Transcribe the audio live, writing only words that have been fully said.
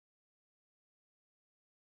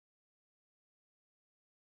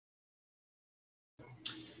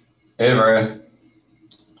Hey, Maria.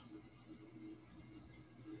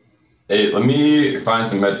 Hey, let me find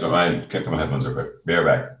some headphones. I can't find my headphones real quick. Be right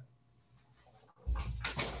back.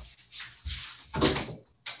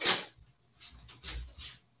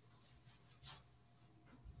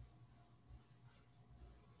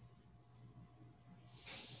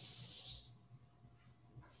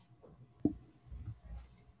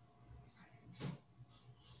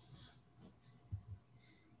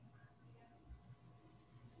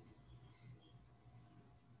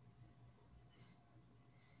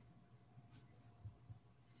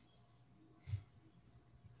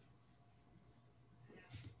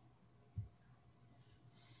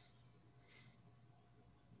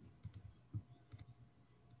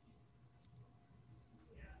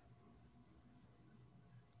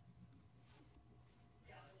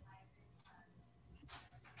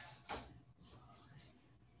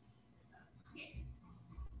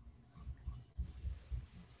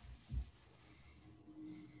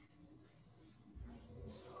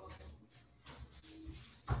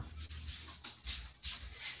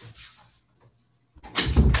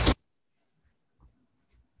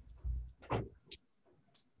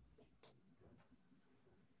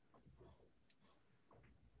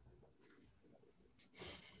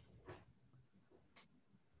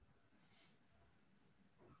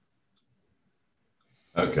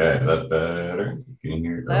 Okay, is that better? Can you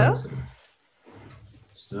hear it? Hello?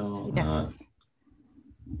 Still not. Yes.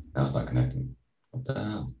 Now it's not connecting. What the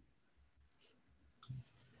hell?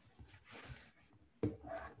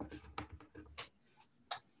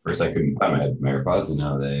 First, I couldn't find my AirPods, and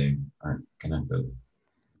now they aren't connected.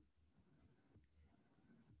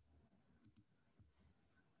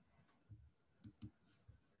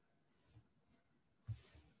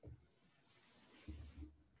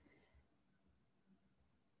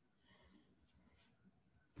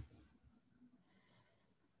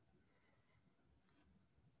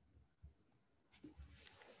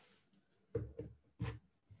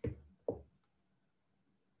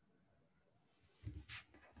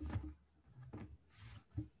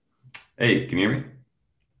 Hey, can you hear me?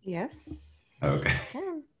 Yes. Okay,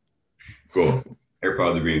 Can. cool.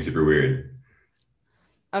 AirPods are being super weird.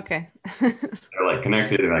 Okay. They're like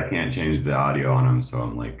connected, and I can't change the audio on them, so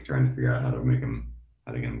I'm like trying to figure out how to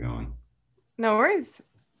get them going. No worries.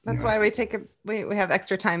 That's Anyway, why we have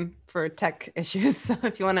extra time for tech issues. So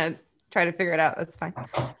if you want to try to figure it out, that's fine.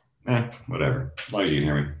 whatever. As long as you can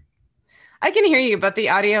hear me. I can hear you, but the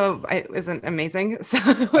audio isn't amazing. So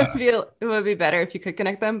it would be better if you could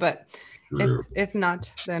connect them. But True. if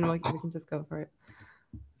not, then we can just go for it.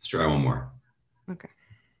 Let's try one more. Okay.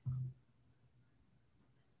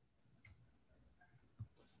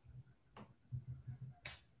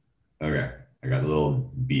 Okay, I got a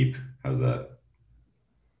little beep. How's that?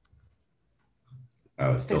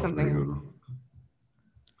 Oh, it's Say still something else. through.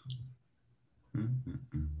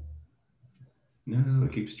 No,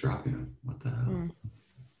 it keeps dropping. What the hell? Hmm.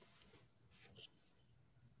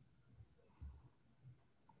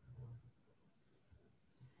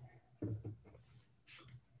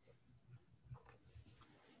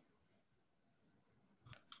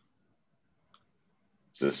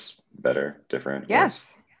 Is this better, different, worse?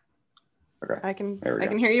 Yes. Okay, I can there we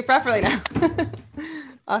go. hear you properly now.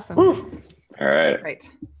 Awesome. Whew. All right. Right.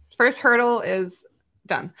 First hurdle is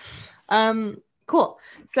done. Cool.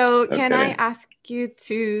 So No can I kidding. ask you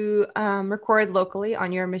to record locally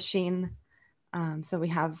on your machine? So we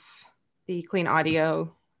have the clean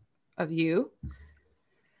audio of you.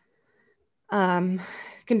 You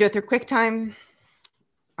can do it through QuickTime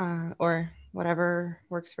or whatever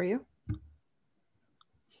works for you.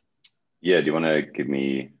 Yeah, do you want to give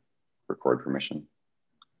me record permission?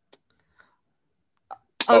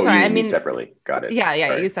 Oh, Oh, sorry. you I mean me mean, separately. Got it. yeah,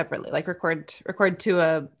 Sorry. you separately, like record to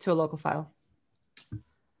a local file.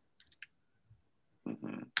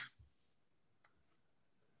 Mhm.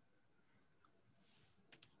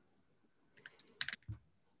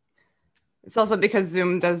 It's also because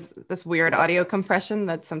Zoom does this weird audio compression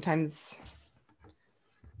that sometimes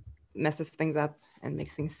messes things up and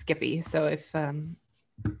makes things skippy. So if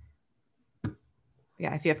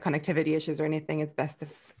if you have connectivity issues or anything, it's best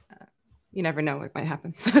if you never know what might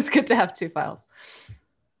happen. So it's good to have two files.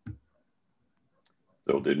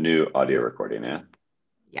 So we'll do new audio recording, yeah?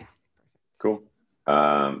 Yeah. Cool.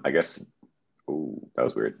 I guess, oh, that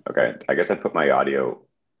was weird. Okay, I guess I put my audio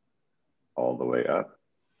all the way up,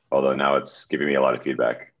 although now it's giving me a lot of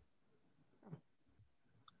feedback.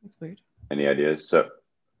 That's weird. Any ideas? So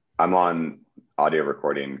I'm on audio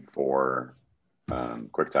recording for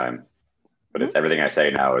QuickTime, but it's everything I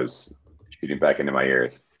say now is shooting back into my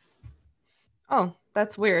ears. Oh,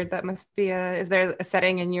 That's weird. That must be is there a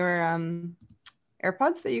setting in your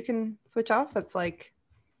AirPods that you can switch off that's like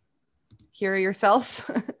hear yourself?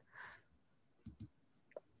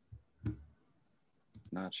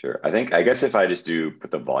 Not sure. I guess if I just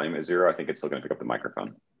put the volume at 0, I think it's still going to pick up the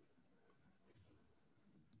microphone.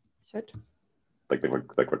 Should. Like the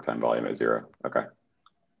QuickTime volume at 0. Okay.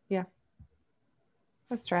 Yeah.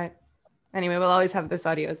 Let's try it. Anyway, we'll always have this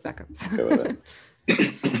audio as backups. Go with it.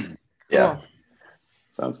 Cool. Yeah.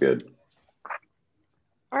 Sounds good.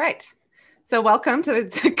 All right. So welcome to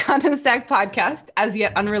the Content Stack podcast, as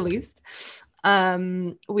yet unreleased.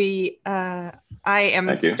 I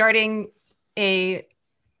am starting a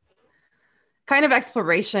kind of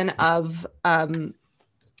exploration of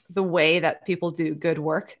the way that people do good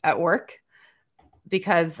work at work,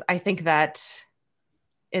 because I think that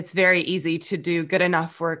it's very easy to do good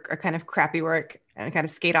enough work or kind of crappy work and kind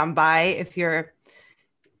of skate on by if you're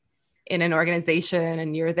in an organization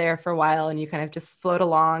and you're there for a while and you kind of just float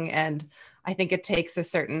along. And I think it takes a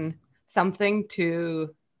certain something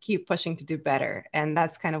to keep pushing to do better. And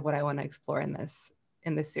that's kind of what I want to explore in this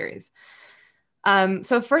series.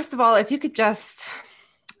 So first of all, if you could just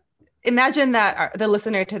imagine that the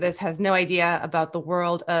listener to this has no idea about the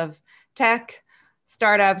world of tech,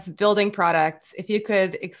 startups, building products. If you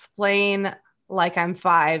could explain, like I'm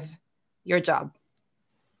 5, your job.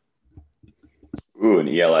 Ooh, an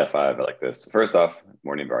ELI 5, I like this. First off,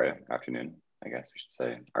 morning, Varia, afternoon, I guess we should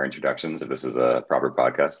say. Our introductions, if this is a proper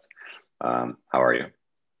podcast. How are you?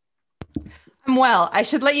 I'm well. I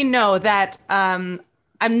should let you know that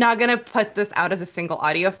I'm not going to put this out as a single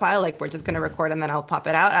audio file. Like we're just going to record and then I'll pop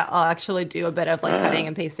it out. I'll actually do a bit of like cutting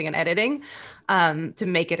and pasting and editing to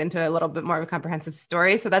make it into a little bit more of a comprehensive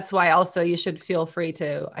story. So that's why also you should feel free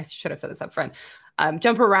to, I should have said this up front,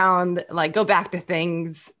 jump around, like go back to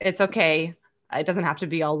things. It's okay. It doesn't have to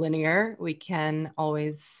be all linear. We can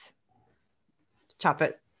always chop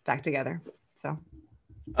it back together. So.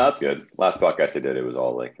 That's good. Last podcast I did, it was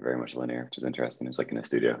all like very much linear, which is interesting. It was like in a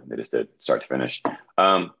studio. They just did start to finish.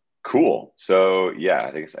 Cool. So yeah,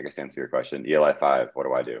 I guess to answer your question, ELI 5, what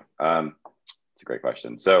do I do? It's a great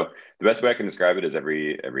question. So the best way I can describe it is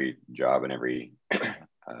every job and every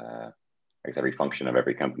every function of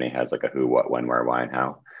every company has like a who, what, when, where, why, and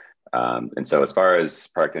how. And so as far as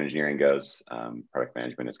product engineering goes, product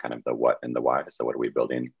management is kind of the what and the why. So what are we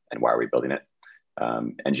building and why are we building it?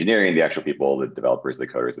 Engineering, the actual people, the developers, the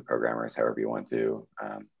coders, the programmers, however you want to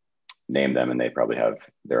name them, and they probably have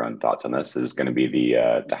their own thoughts on this, is going to be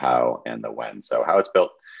the how and the when. So how it's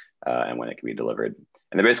built and when it can be delivered.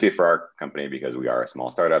 And then basically for our company, because we are a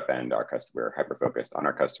small startup and we're hyper-focused on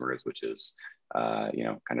our customers, which is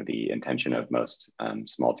kind of the intention of most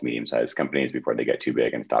small to medium-sized companies before they get too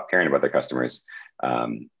big and stop caring about their customers.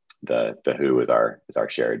 The who is our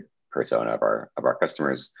shared persona of our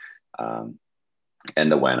customers.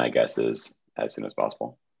 And the when, I guess, is as soon as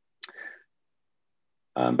possible.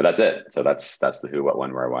 But that's it. So that's the who, what,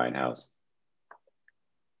 when, where, why, and hows.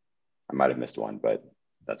 I might have missed one, but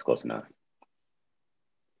that's close enough.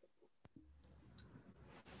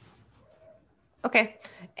 Okay.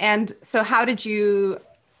 And so how did you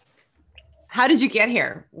get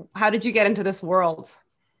here? How did you get into this world?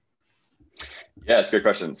 Yeah, it's a good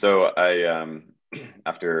question. So I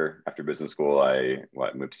after business school, I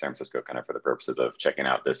moved to San Francisco kind of for the purposes of checking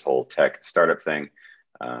out this whole tech startup thing,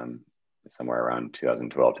 somewhere around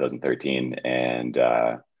 2012, 2013. And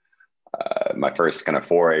my first kind of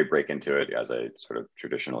foray break into it as a sort of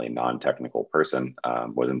traditionally non-technical person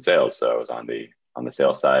was in sales. So I was on the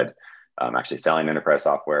sales side, actually selling enterprise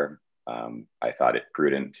software. I thought it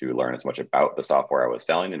prudent to learn as much about the software I was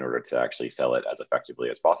selling in order to actually sell it as effectively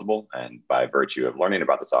as possible. And by virtue of learning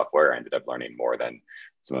about the software, I ended up learning more than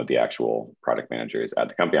some of the actual product managers at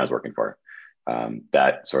the company I was working for.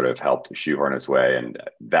 That sort of helped shoehorn its way, and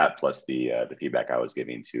that plus the feedback I was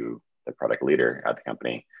giving to the product leader at the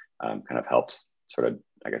company kind of helped sort of,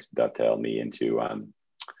 I guess, dovetail me into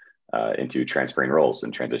transferring roles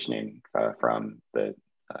and transitioning from the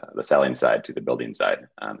selling side to the building side.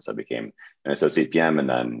 So I became an associate PM and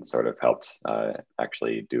then sort of helped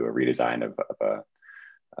actually do a redesign of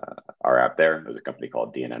our app there. It was a company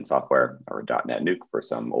called DNN Software, or .NET Nuke for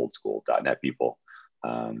some old school .NET people,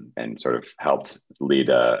 and sort of helped lead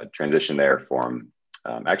a transition there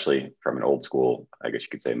actually from an old school, I guess you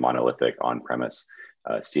could say, monolithic on-premise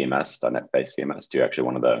CMS, .NET-based CMS, to actually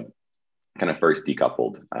one of the kind of first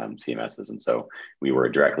decoupled CMSs. And so we were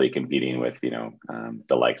directly competing with,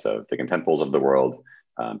 the likes of the Contentfuls of the world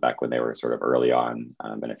back when they were sort of early on,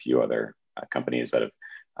 and a few other companies that have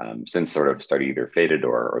since sort of started either faded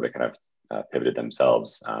or they kind of pivoted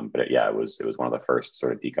themselves. But it was one of the first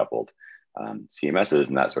sort of decoupled CMSs,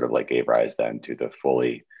 and that sort of like gave rise then to the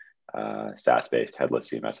fully SaaS-based headless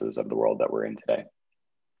CMSs of the world that we're in today.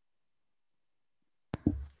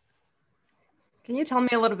 Can you tell me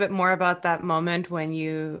a little bit more about that moment when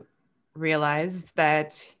you realized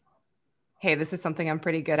that, hey, this is something I'm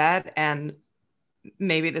pretty good at, and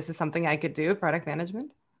maybe this is something I could do, product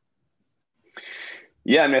management?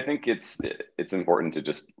 Yeah, I mean, I think it's important to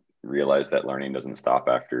just realize that learning doesn't stop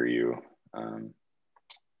after you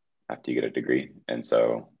get a degree. And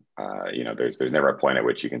so, there's never a point at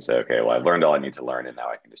which you can say, okay, well, I've learned all I need to learn, and now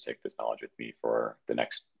I can just take this knowledge with me for the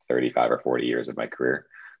next 35 or 40 years of my career.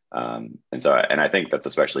 And I think that's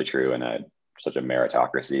especially true in such a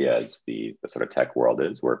meritocracy as the sort of tech world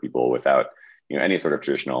is, where people without any sort of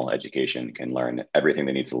traditional education can learn everything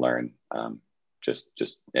they need to learn,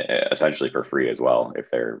 just essentially for free as well, if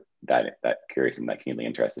they're that curious and that keenly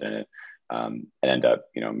interested in it, and end up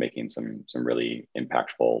making some really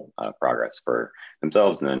impactful progress for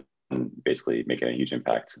themselves, and then basically making a huge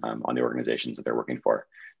impact on the organizations that they're working for.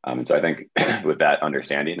 And so I think with that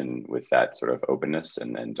understanding and with that sort of openness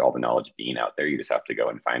and all the knowledge being out there, you just have to go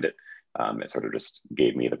and find it. It sort of just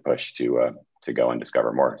gave me the push to go and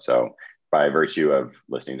discover more. So by virtue of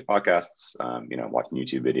listening to podcasts, watching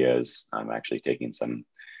YouTube videos, actually taking some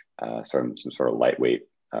sort of lightweight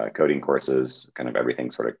coding courses, kind of everything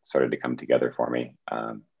sort of started to come together for me.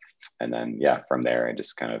 And then, from there, I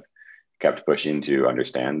just kind of kept pushing to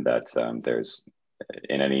understand that there's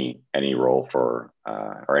in any role for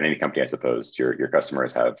or in any company, I suppose, your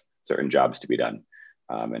customers have certain jobs to be done,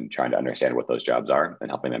 and trying to understand what those jobs are and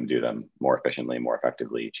helping them do them more efficiently, more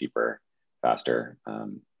effectively, cheaper, faster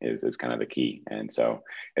is kind of the key. And so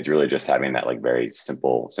it's really just having that like very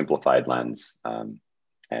simplified lens,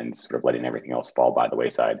 and sort of letting everything else fall by the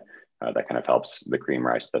wayside. That kind of helps the cream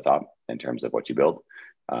rise to the top in terms of what you build.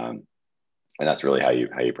 And that's really how you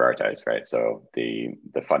prioritize, right? So the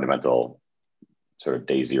fundamental sort of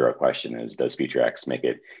day zero question is, does feature X make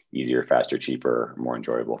it easier, faster, cheaper, more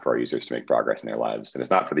enjoyable for our users to make progress in their lives? And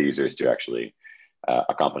it's not for the users to actually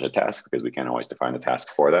accomplish a task, because we can't always define the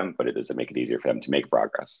task for them, but it does make it easier for them to make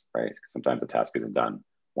progress, right? Because sometimes the task isn't done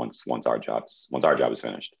once our job is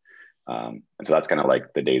finished. And so that's kind of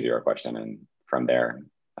like the day zero question. And from there,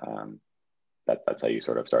 that's how you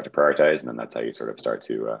sort of start to prioritize. And then that's how you sort of start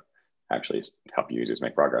to actually help users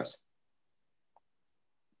make progress.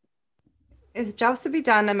 Is jobs to be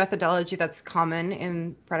done a methodology that's common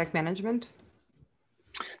in product management?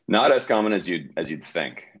 Not as common as you'd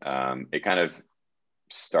think. It kind of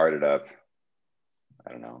started up,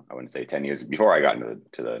 I don't know, I wouldn't say 10 years before I got into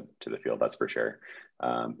the field, that's for sure,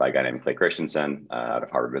 by a guy named Clay Christensen out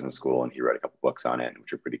of Harvard Business School, and he wrote a couple books on it,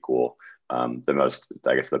 which are pretty cool.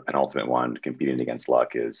 The penultimate one, Competing Against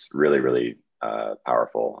Luck, is really, really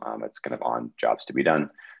powerful. It's kind of on jobs to be done.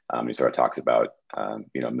 He sort of talks about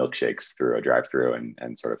milkshakes through a drive-through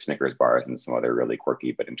and sort of Snickers bars and some other really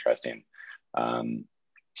quirky but interesting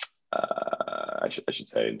I should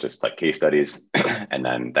say, just like case studies. And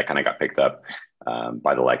then that kind of got picked up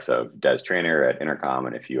by the likes of Des Traynor at Intercom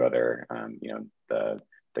and a few other,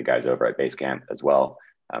 the guys over at Basecamp as well.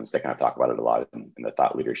 So they kind of talk about it a lot in the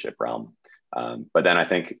thought leadership realm. But then I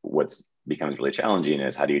think what's becomes really challenging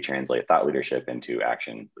is, how do you translate thought leadership into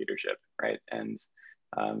action leadership, right? And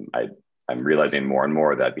I'm realizing more and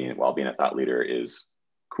more that being a thought leader is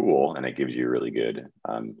cool, and it gives you really good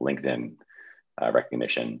LinkedIn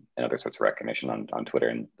recognition and other sorts of recognition on Twitter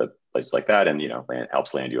and the places like that. And, it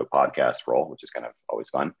helps land you a podcast role, which is kind of always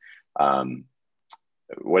fun.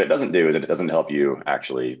 What it doesn't do is it doesn't help you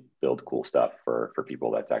actually build cool stuff for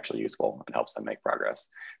people that's actually useful and helps them make progress.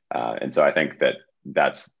 And so I think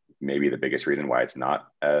that's maybe the biggest reason why it's not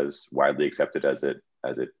as widely accepted as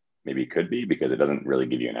it maybe could be, because it doesn't really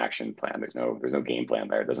give you an action plan. There's no game plan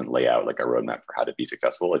there. It doesn't lay out like a roadmap for how to be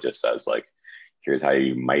successful. It just says like, here's how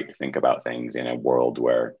you might think about things in a world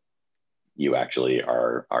where you actually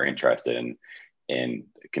are interested in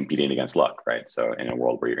competing against luck, right? So in a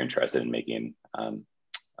world where you're interested in making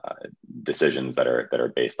decisions that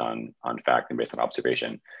are based on fact and based on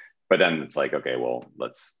observation. But then it's like, okay, well,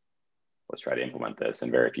 let's try to implement this,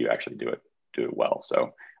 and very few actually do it well.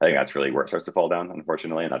 So I think that's really where it starts to fall down,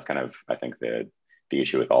 unfortunately. And that's kind of, I think, the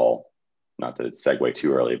issue with all, not to segue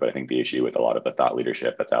too early, but I think the issue with a lot of the thought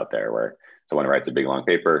leadership that's out there, where someone writes a big long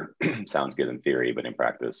paper, sounds good in theory, but in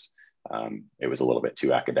practice, it was a little bit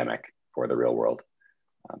too academic for the real world.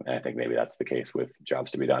 And I think maybe that's the case with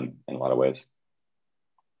jobs to be done in a lot of ways.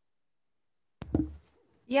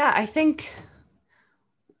 Yeah, I think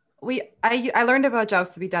I learned about jobs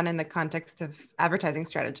to be done in the context of advertising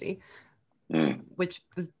strategy, which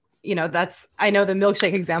was, I know the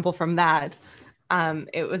milkshake example from that.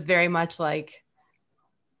 it was very much like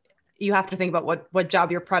you have to think about what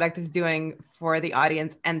job your product is doing for the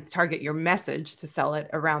audience and target your message to sell it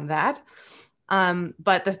around that.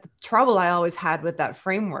 But the trouble I always had with that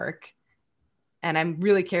framework, and I'm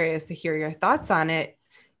really curious to hear your thoughts on it,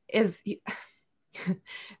 is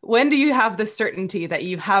when do you have the certainty that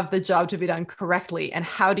you have the job to be done correctly, and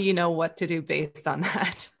how do you know what to do based on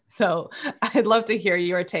that? So I'd love to hear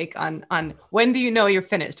your take on when do you know you're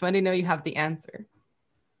finished? When do you know you have the answer?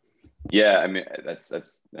 Yeah, I mean, that's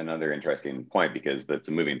another interesting point, because that's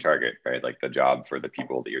a moving target, right? Like the job for the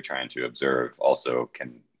people that you're trying to observe also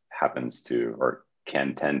can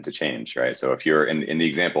tend to change, right? So if you're in the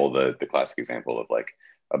example, the classic example of like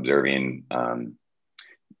observing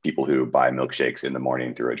people who buy milkshakes in the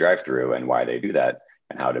morning through a drive-through and why they do that,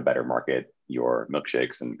 and how to better market your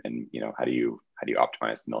milkshakes, and you know, how do you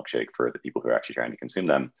optimize the milkshake for the people who are actually trying to consume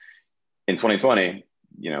them. In 2020,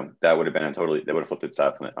 you know, that would have flipped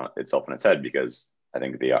itself on its head, because I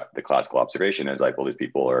think the classical observation is like, well, these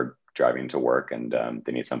people are driving to work and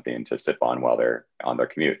they need something to sip on while they're on their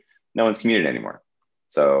commute. No one's commuting anymore,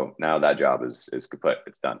 so now that job is kaput.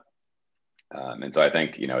 It's done. And so I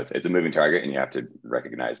think, you know, it's a moving target, and you have to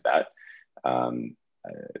recognize that.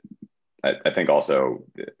 I think also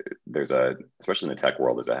especially in the tech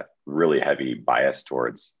world, there's a really heavy bias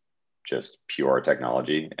towards just pure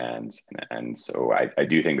technology. And so I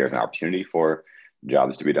do think there's an opportunity for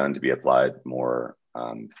jobs to be done, to be applied more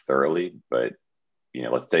thoroughly. But, you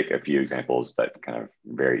know, let's take a few examples that kind of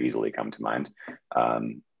very easily come to mind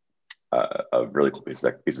of really cool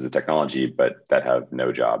pieces of technology, but that have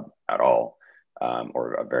no job at all,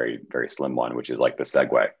 or a very, very slim one, which is like the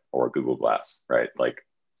Segway or Google Glass, right? Like,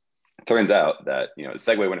 it turns out that, you know, the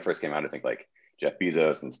Segway, when it first came out, I think like Jeff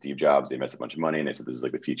Bezos and Steve Jobs, they invested a bunch of money and they said this is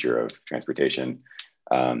like the future of transportation.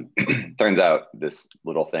 Turns out this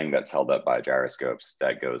little thing that's held up by gyroscopes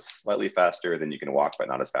that goes slightly faster than you can walk, but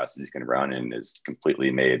not as fast as you can run, and is completely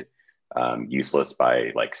made useless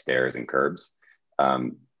by like stairs and curbs,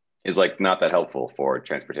 is like not that helpful for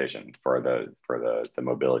transportation, for the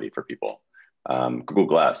mobility for people. Google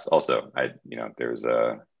Glass also,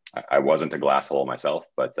 I wasn't a glass hole myself,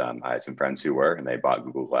 but I had some friends who were, and they bought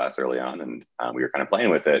Google Glass early on, and we were kind of playing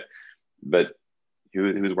with it. But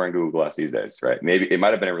who's wearing Google Glass these days, right? Maybe it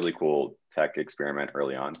might have been a really cool tech experiment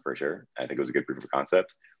early on, for sure. I think it was a good proof of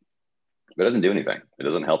concept, but it doesn't do anything. It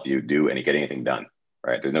doesn't help you get anything done,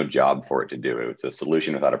 right? There's no job for it to do. It's a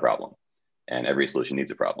solution without a problem, and every solution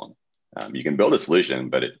needs a problem. You can build a solution,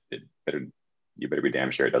 but you better be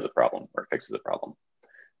damn sure it does a problem or fixes a problem.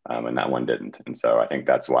 And that one didn't. And so I think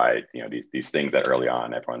that's why, you know, these things that early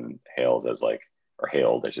on everyone hailed,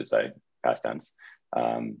 I should say, past tense,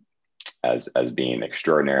 as being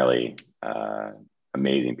extraordinarily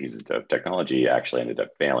amazing pieces of technology actually ended up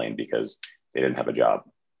failing because they didn't have a job.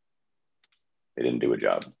 They didn't do a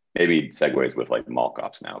job. Maybe Segways with like mall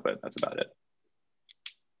cops now, but that's about it.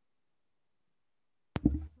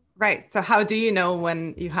 Right. So how do you know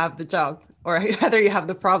when you have the job, or whether you have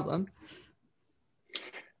the problem?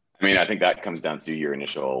 I mean, I think that comes down to your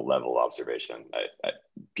initial level observation.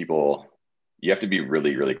 You have to be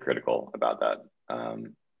really, really critical about that.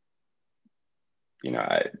 You know,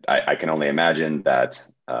 I can only imagine that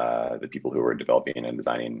the people who were developing and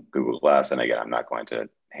designing Google Glass, and again, I'm not going to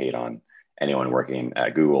hate on anyone working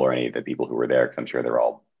at Google or any of the people who were there, because I'm sure they're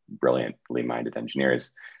all brilliantly minded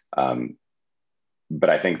engineers. But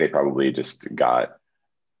I think they probably just got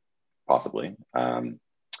possibly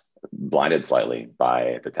blinded slightly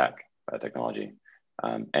by the technology.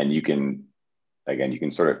 And you can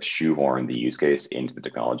sort of shoehorn the use case into the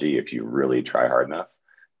technology if you really try hard enough.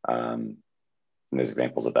 And there's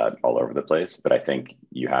examples of that all over the place, but I think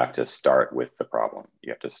you have to start with the problem.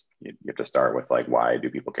 You have to start with like, why do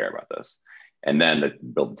people care about this? And then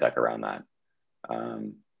build the tech around that.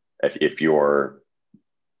 If your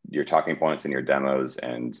talking points in your demos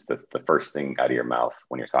and the first thing out of your mouth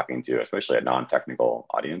when you're talking to, especially a non-technical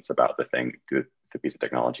audience, about the piece of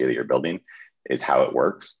technology that you're building is how it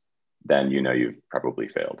works, then you know you've probably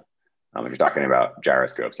failed. If you're talking about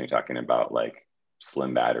gyroscopes and you're talking about like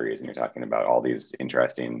slim batteries and you're talking about all these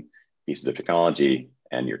interesting pieces of technology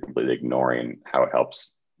and you're completely ignoring how it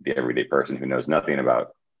helps the everyday person who knows nothing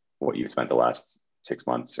about what you've spent the last 6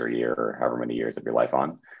 months or a year or however many years of your life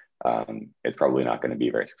on, it's probably not going to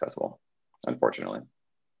be very successful, unfortunately.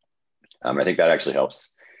 I think that actually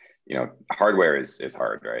helps. You know, hardware is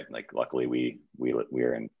hard, right? Like, luckily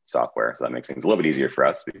we're in software, so that makes things a little bit easier for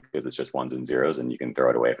us because it's just ones and zeros, and you can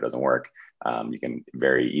throw it away if it doesn't work. You can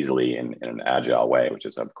very easily, in an agile way, which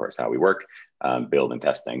is of course how we work, build and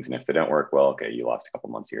test things. And if they don't work, well, okay, you lost a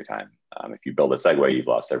couple months of your time. If you build a Segway, you've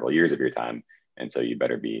lost several years of your time, And so you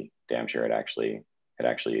better be damn sure it actually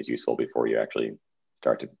is useful before you actually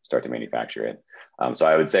start to manufacture it. So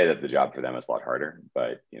I would say that the job for them is a lot harder,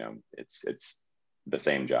 but it's the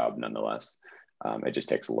same job nonetheless. It just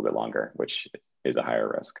takes a little bit longer, which is a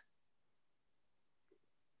higher risk.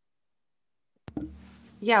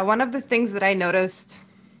 Yeah, one of the things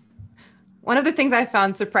I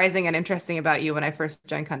found surprising and interesting about you when I first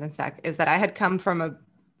joined Content Stack is that I had come from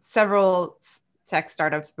several tech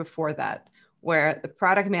startups before that, where the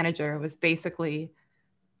product manager was basically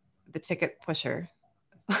the ticket pusher,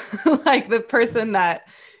 like the person that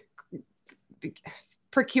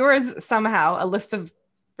procures somehow a list of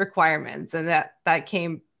requirements, and that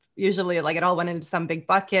came usually, like, it all went into some big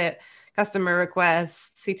bucket: customer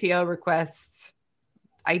requests, CTO requests,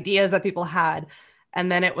 ideas that people had,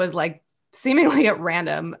 and then it was like seemingly at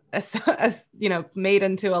random, as made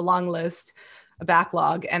into a long list, a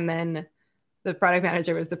backlog, and then the product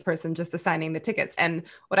manager was the person just assigning the tickets. And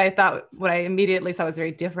what I immediately saw was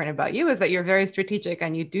very different about you is that you're very strategic,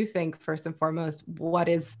 and you do think first and foremost, what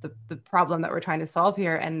is the problem that we're trying to solve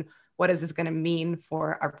here, and what is this going to mean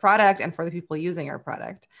for our product and for the people using our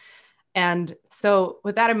product. And so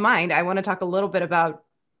with that in mind, I want to talk a little bit about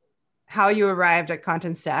how you arrived at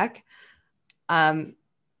Content Stack,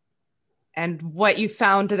 and what you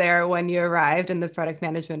found there when you arrived in the product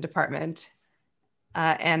management department,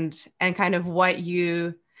 and kind of what were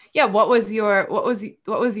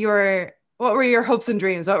your hopes and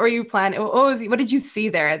dreams? What were you planning? What did you see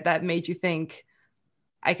there that made you think,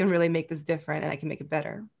 I can really make this different and I can make it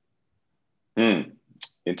better?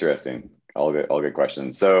 Interesting. All good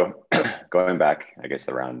questions. So going back, I guess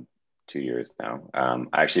around 2 years now,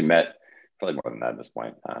 I actually met, probably more than that at this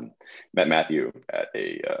point, met Matthew at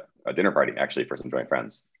a dinner party, actually, for some joint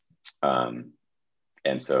friends.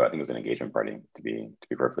 And so I think it was an engagement party, to be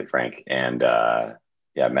perfectly frank. And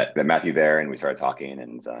met Matthew there, and we started talking.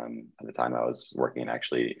 And at the time I was working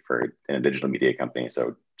actually in a digital media company,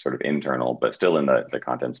 so sort of internal, but still in the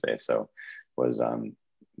content space. So was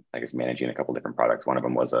I guess managing a couple different products. One of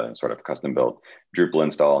them was a sort of custom built Drupal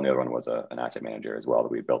install, and the other one was an asset manager as well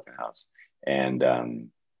that we built in house. And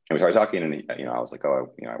we started talking, and I was like, I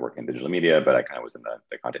work in digital media, but I kind of was in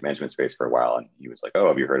the content management space for a while. And he was like,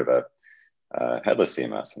 have you heard of a headless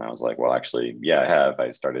CMS? And I was like, well, actually, yeah, I have.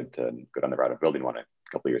 I started to go down the route of building one a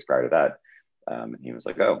couple of years prior to that. And he was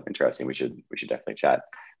like, oh, interesting. We should definitely chat.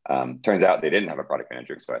 Turns out they didn't have a product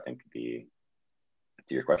manager. So I think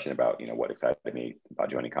to your question about, what excited me about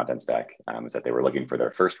joining Content Stack, is that they were looking for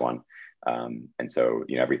their first one. And so,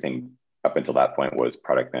 everything up until that point was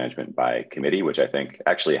product management by committee, which I think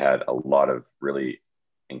actually had a lot of really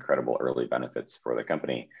incredible early benefits for the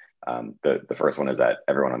company. The first one is that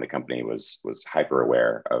everyone on the company was hyper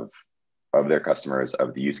aware of their customers,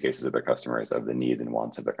 of the use cases of their customers, of the needs and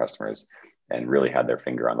wants of their customers, and really had their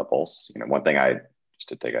finger on the pulse. One thing just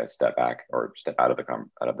to take a step back or step out of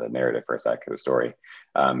the narrative for a sec of the story,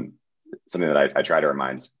 something that I try to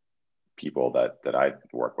remind people that I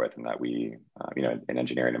work with, and that we, in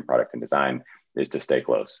engineering and product and design, is to stay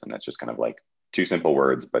close. And that's just kind of like two simple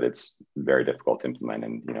words, but it's very difficult to implement.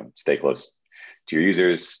 And, stay close to your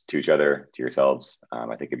users, to each other, to yourselves.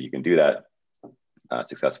 I think if you can do that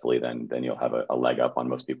successfully, then you'll have a leg up on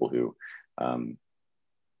most people who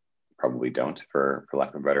probably don't, for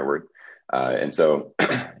lack of a better word. And so,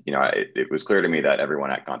 it was clear to me that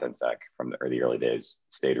everyone at Content Stack from the early days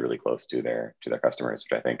stayed really close to their customers,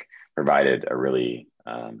 which I think provided a really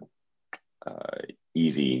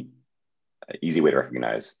easy way to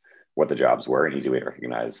recognize what the jobs were, an easy way to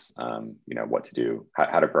recognize, what to do,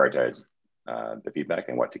 how to prioritize the feedback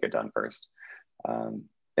and what to get done first.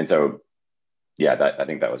 And so, I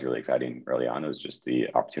think that was really exciting early on. It was just the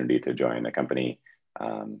opportunity to join a company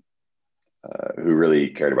who really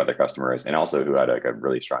cared about their customers, and also who had a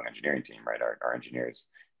really strong engineering team, right? Our engineers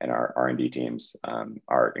and our R&D teams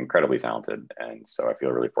are incredibly talented. And so I feel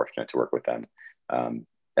really fortunate to work with them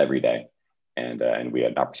every day. And we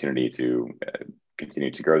had an opportunity to continue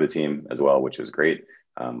to grow the team as well, which was great,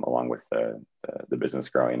 along with the business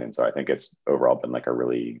growing. And so I think it's overall been like a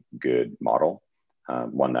really good model,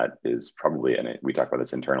 one that is probably, and we talk about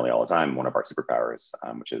this internally all the time, one of our superpowers,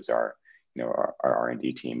 which is our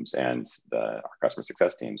R&D teams and our customer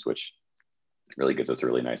success teams, which really gives us a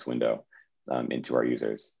really nice window into our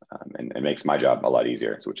users, and it makes my job a lot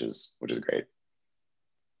easier, which is great.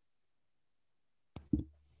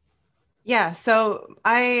 Yeah, so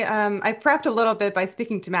I prepped a little bit by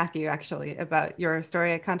speaking to Matthew actually about your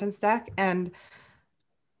story at Content Stack, and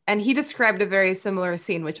he described a very similar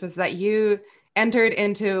scene, which was that you entered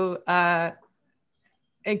into an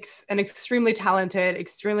extremely talented,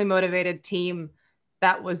 extremely motivated team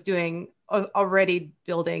that was doing already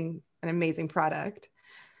building an amazing product.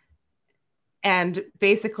 And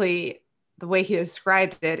basically, the way he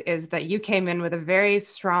described it is that you came in with a very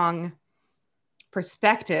strong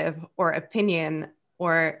perspective or opinion,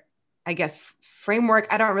 or I guess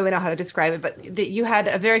framework. I don't really know how to describe it, but that you had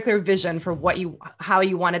a very clear vision for how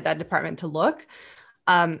you wanted that department to look.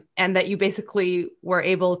 And that you basically were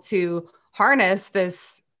able to harness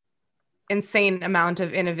this insane amount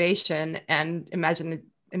of innovation and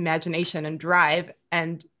imagination and drive,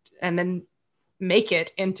 and then make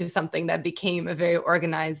it into something that became a very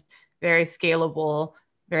organized, very scalable,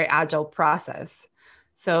 very agile process.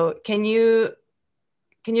 So can you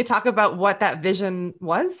talk about what that vision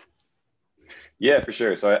was? Yeah, for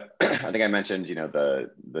sure. So I think I mentioned,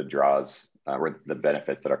 the draws or the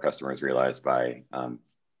benefits that our customers realize by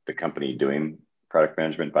the company doing product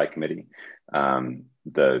management by committee.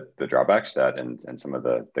 The drawbacks to that and some of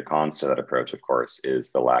the cons to that approach, of course,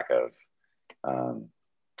 is the lack of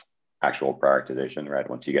actual prioritization, right?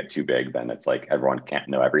 Once you get too big, then it's like everyone can't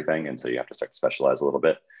know everything. And so you have to start to specialize a little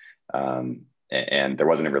bit. And there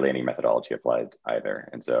wasn't really any methodology applied either.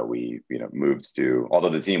 And so we, moved to, although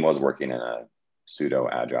the team was working in a pseudo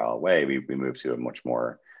agile way, we moved to a much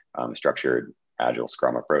more structured agile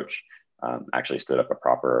Scrum approach. Actually stood up a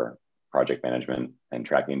proper project management and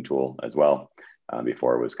tracking tool as well.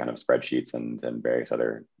 Before it was kind of spreadsheets and various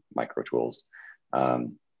other micro tools.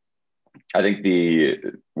 I think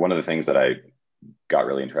one of the things that I got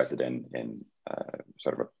really interested in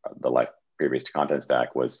sort of the life previous to content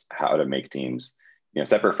stack was how to make teams,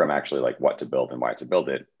 separate from actually like what to build and why to build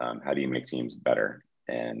it. How do you make teams better?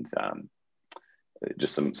 And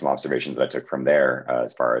just some observations that I took from there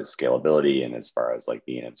as far as scalability and as far as like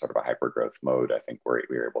being in sort of a hyper growth mode. I think we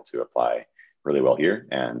were able to apply really well here.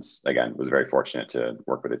 And again, was very fortunate to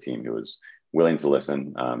work with a team who was willing to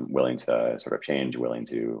listen, willing to sort of change, willing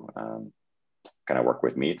to kind of work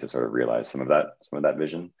with me to sort of realize some of that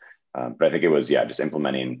vision. But I think it was, just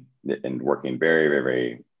implementing and working very, very,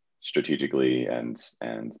 very strategically and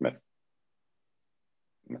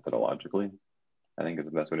methodologically, I think is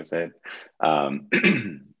the best way to say it.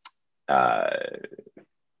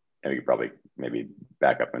 And we could probably maybe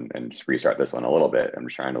back up and just restart this one a little bit. I'm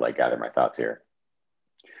just trying to like gather my thoughts here.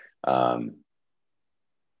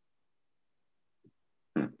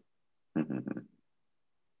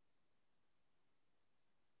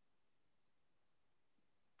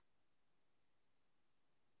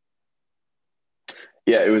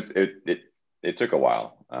 Yeah, it took a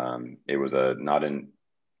while. It was not an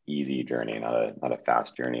easy journey, not a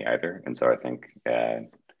fast journey either. And so I think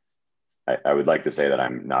I would like to say that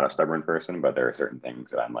I'm not a stubborn person, but there are certain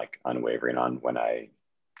things that I'm like unwavering on when I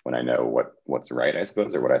know what's right, I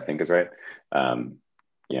suppose, or what I think is right.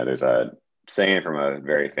 There's a saying from a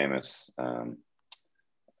very famous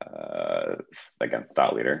again,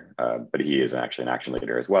 thought leader, but he is actually an action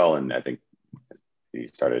leader as well. And I think he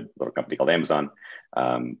started a little company called Amazon.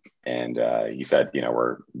 And he said,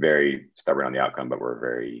 we're very stubborn on the outcome, but we're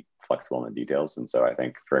very flexible in the details. And so I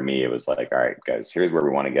think for me, it was like, all right, guys, here's where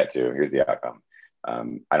we want to get to. Here's the outcome.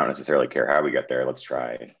 I don't necessarily care how we get there. Let's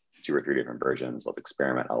try 2 or 3 different versions. Let's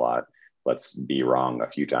experiment a lot. Let's be wrong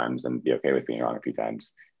a few times and be okay with being wrong a few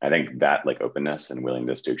times. I think that like openness and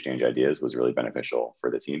willingness to exchange ideas was really beneficial for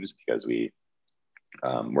the teams because we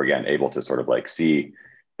were again able to sort of like see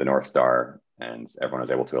the North Star and everyone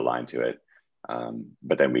was able to align to it.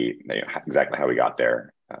 But then exactly how we got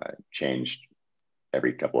there changed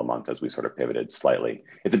every couple of months as we sort of pivoted slightly.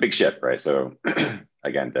 It's a big ship, right? So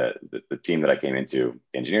again, the team that I came into,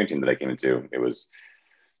 the engineering team that I came into, it was,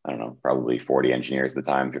 I don't know, probably 40 engineers at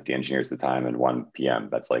the time, 50 engineers at the time, and 1 PM.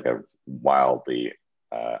 That's like a wildly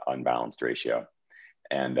unbalanced ratio.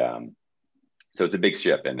 And so it's a big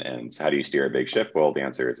ship. And how do you steer a big ship? Well, the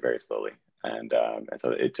answer is very slowly. And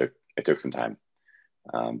so it took some time.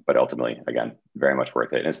 But ultimately, again, very much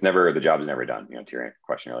worth it. And the job is never done. To your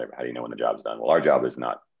question earlier, how do you know when the job's done? Well, our job is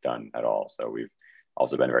not done at all. So we've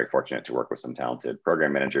also been very fortunate to work with some talented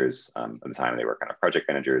program managers. At the time, they were kind of project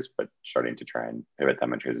managers, but starting to try and pivot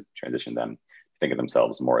them and transition them to think of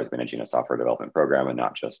themselves more as managing a software development program and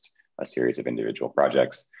not just a series of individual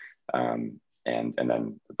projects. And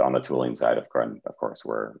then on the tooling side, of course,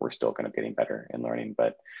 we're still kind of getting better and learning.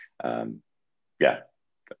 But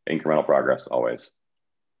incremental progress always.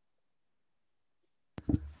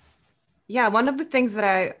 Yeah, one of the things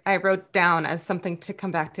that I wrote down as something to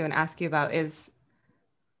come back to and ask you about is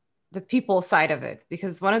the people side of it,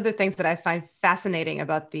 because one of the things that I find fascinating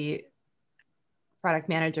about the product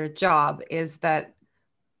manager job is that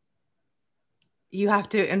you have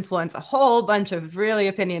to influence a whole bunch of really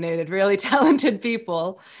opinionated, really talented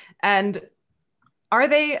people. And are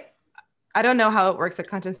they I don't know how it works at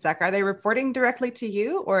Content Stack. Are they reporting directly to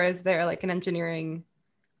you, or is there like an engineering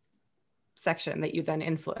section that you then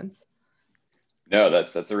influence? No,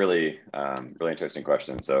 that's a really really interesting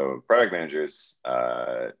question. So product managers,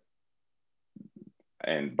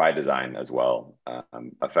 and by design as well,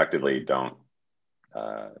 effectively don't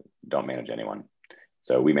manage anyone.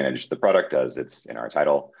 So we manage the product as it's in our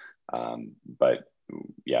title, but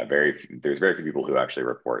yeah, there's very few people who actually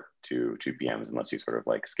report to PMs unless you sort of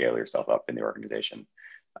like scale yourself up in the organization,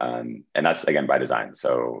 and that's again by design.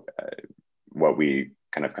 So what we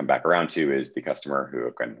kind of come back around to is the customer, who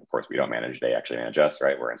of course we don't manage, they actually manage us,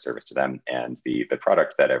 right? We're in service to them, and the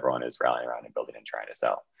product that everyone is rallying around and building and trying to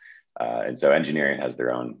sell. And so engineering has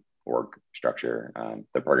their own org structure.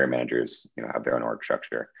 The program managers, have their own org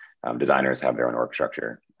structure. Designers have their own org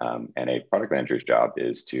structure. And a product manager's job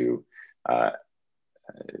is to,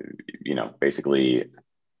 basically,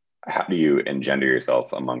 how do you engender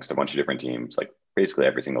yourself amongst a bunch of different teams, like basically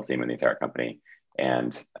every single team in the entire company?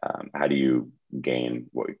 And how do you gain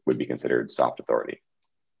what would be considered soft authority?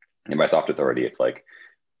 And by soft authority, it's like,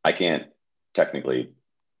 I can't technically,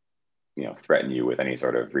 threaten you with any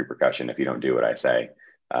sort of repercussion if you don't do what I say.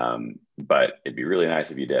 But it'd be really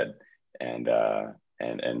nice if you did.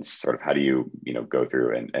 And sort of how do you, go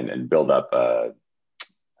through and build up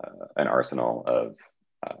an arsenal of,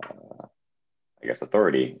 I guess,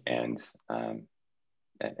 authority and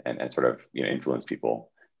sort of, influence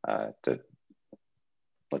people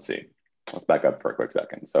let's back up for a quick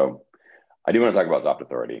second. So I do want to talk about soft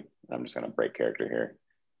authority. I'm just going to break character here.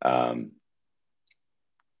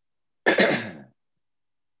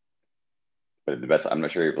 But I'm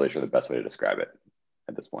not sure you're really sure the best way to describe it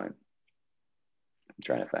at this point. I'm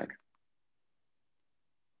trying to think.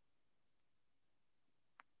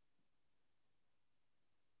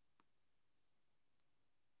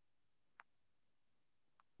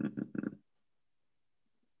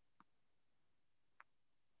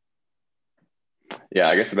 Yeah,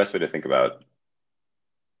 I guess the best way to think about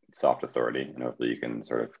soft authority, and hopefully you can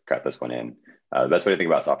sort of cut this one in. The best way to think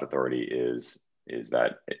about soft authority is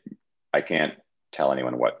that I can't tell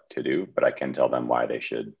anyone what to do, but I can tell them why they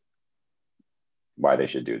should do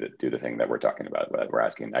the thing that we're talking about, that we're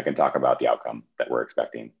asking. I can talk about the outcome that we're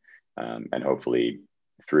expecting, and hopefully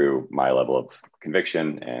through my level of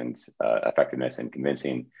conviction and effectiveness in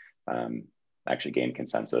convincing, actually gain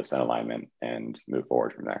consensus and alignment and move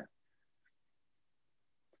forward from there.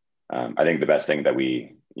 I think the best thing that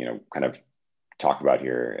we, kind of talk about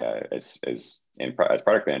here as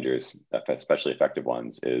product managers, especially effective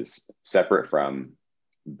ones, is separate from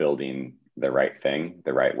building the right thing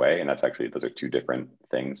the right way. And those are two different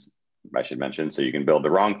things I should mention. So you can build the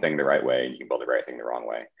wrong thing the right way, and you can build the right thing the wrong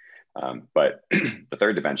way. But the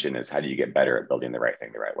third dimension is, how do you get better at building the right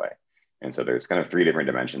thing the right way? And so there's kind of three different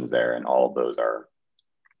dimensions there, and all of those are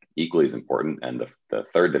equally as important. And the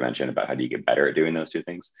third dimension, about how do you get better at doing those two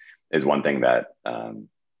things, is one thing that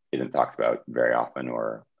isn't talked about very often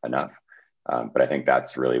or enough. But I think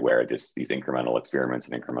that's really where these incremental experiments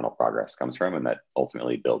and incremental progress comes from, and that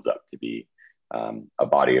ultimately builds up to be a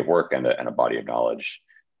body of work and a body of knowledge.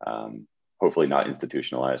 Hopefully not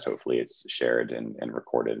institutionalized. Hopefully it's shared and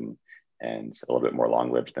recorded and a little bit more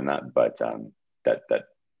long-lived than that. But that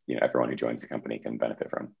everyone who joins the company can benefit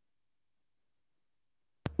from.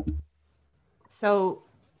 So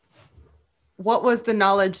what was the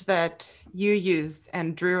knowledge that you used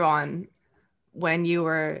and drew on when you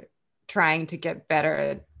were trying to get better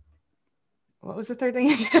at, what was the third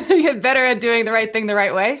thing? Get better at doing the right thing the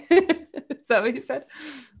right way? Is that what you said?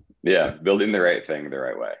 Yeah, building the right thing the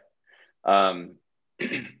right way.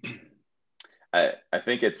 I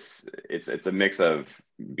think it's a mix of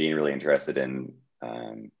being really interested in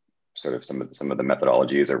sort of some of the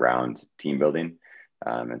methodologies around team building.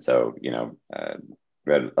 And so,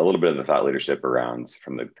 we had a little bit of the thought leadership around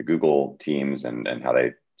from the Google teams and how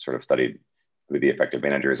they sort of studied who the effective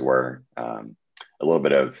managers were. A little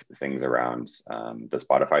bit of things around the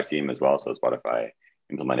Spotify team as well. So Spotify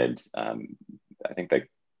implemented, I think they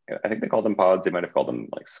called them pods. They might have called them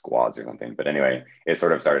like squads or something. But anyway, it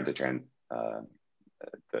sort of started to trend.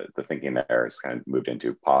 The thinking there is kind of moved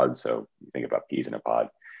into pods. So you think about peas in a pod.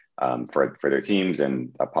 For their teams,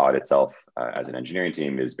 and a pod itself as an engineering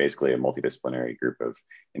team is basically a multidisciplinary group of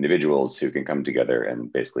individuals who can come together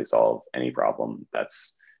and basically solve any problem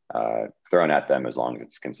that's thrown at them, as long as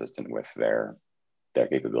it's consistent with their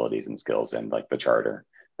capabilities and skills and like the charter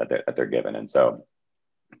that they're given. And so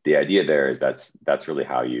the idea there is that's really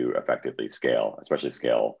how you effectively scale, especially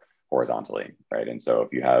scale horizontally, right? And so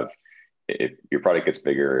if your product gets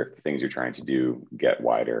bigger, if the things you're trying to do get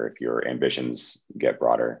wider, if your ambitions get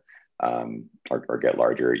broader, or get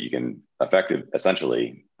larger, you can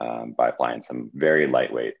essentially by applying some very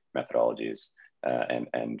lightweight methodologies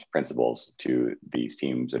and principles to these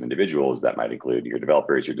teams of individuals that might include your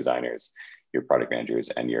developers, your designers, your product managers,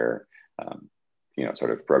 and your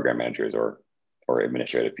sort of program managers or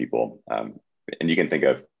administrative people. And you can think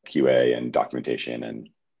of QA and documentation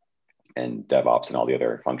and DevOps and all the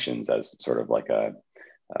other functions as sort of like a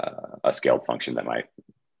scaled function that might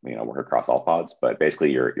work across all pods. But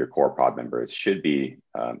basically, your core pod members should be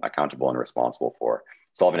accountable and responsible for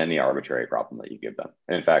solving any arbitrary problem that you give them.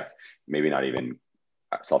 And in fact, maybe not even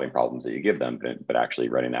solving problems that you give them, but actually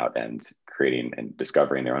running out and creating and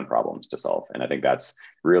discovering their own problems to solve. And I think that's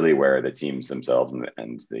really where the teams themselves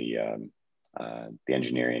and the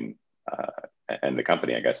engineering and the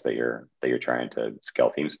company, I guess, that you're trying to scale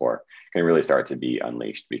teams for can really start to be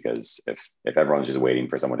unleashed. Because if everyone's just waiting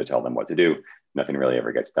for someone to tell them what to do, nothing really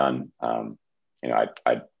ever gets done.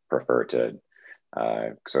 I'd prefer to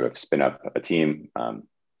sort of spin up a team,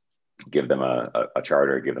 give them a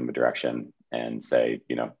charter, give them a direction, and say,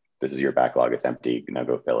 this is your backlog, it's empty, now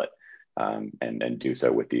go fill it. And do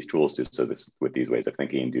so with these tools, with these ways of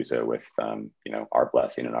thinking, do so with our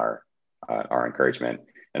blessing and our encouragement,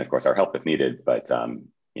 and of course our help if needed. But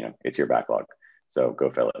it's your backlog, so go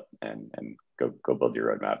fill it and go build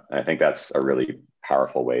your roadmap. And I think that's a really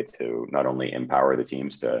powerful way to not only empower the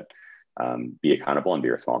teams to be accountable and be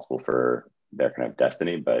responsible for their kind of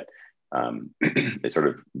destiny, but it sort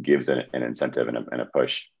of gives an incentive and a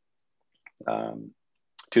push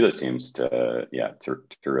to those teams to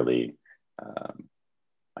really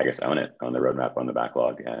I guess own the roadmap, own the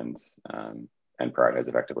backlog, and prioritize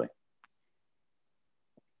effectively.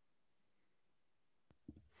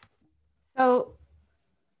 So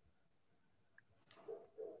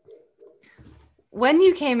when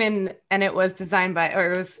you came in and it was designed by,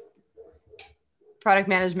 or it was product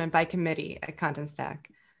management by committee at Content Stack,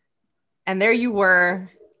 and there you were,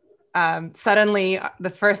 suddenly the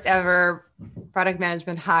first ever product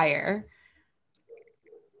management hire,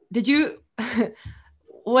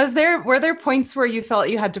 were there points where you felt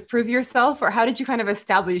you had to prove yourself, or how did you kind of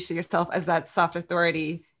establish yourself as that soft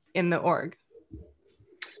authority in the org?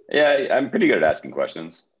 Yeah, I'm pretty good at asking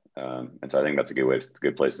questions. And so I think that's a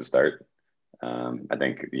good place to start. I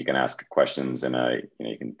think you can ask questions in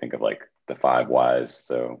you can think of like the 5 whys.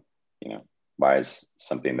 So, why is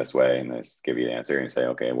something this way? And just give you the answer and say,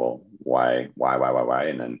 okay, well, why?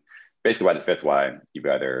 And then basically by the 5th why, you've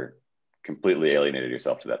either completely alienated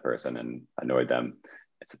yourself to that person and annoyed them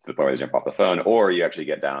to the point where they jump off the phone, or you actually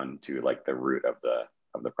get down to like the root of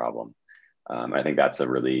the problem. I think that's a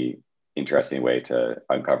really interesting way to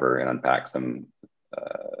uncover and unpack some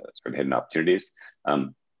sort of hidden opportunities.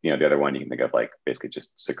 The other one you can think of like basically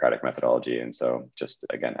just Socratic methodology. And so just,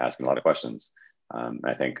 again, asking a lot of questions.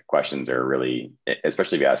 I think questions are really,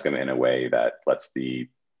 especially if you ask them in a way that lets the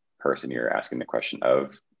person you're asking the question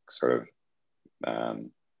of sort of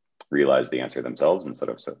realize the answer themselves instead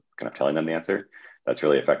of kind of telling them the answer. That's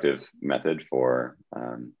really effective method for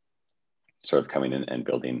sort of coming in and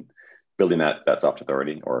building that soft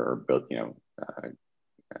authority, or build,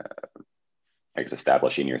 I guess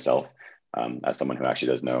establishing yourself as someone who actually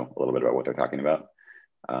does know a little bit about what they're talking about.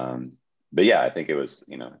 But yeah, I think it was,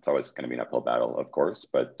 it's always going to be an uphill battle, of course.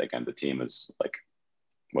 But again, the team was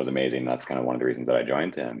amazing. That's kind of one of the reasons that I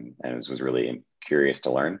joined, and was really curious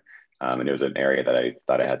to learn. And it was an area that I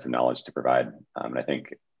thought I had some knowledge to provide. And I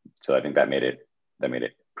think that made it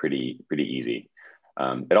pretty easy.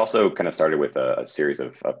 It also kind of started with a series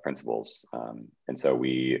of principles. And so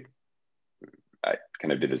I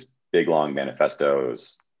kind of did this big long manifesto. It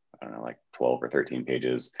was, I don't know, like 12 or 13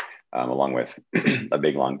 pages, along with a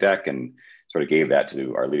big long deck, and sort of gave that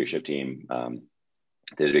to our leadership team.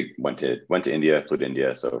 Went to India, flew to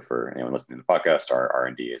India. So for anyone listening to the podcast, our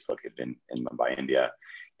R&D is located in Mumbai, India,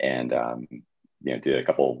 and did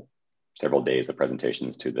several days of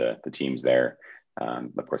presentations to the teams there.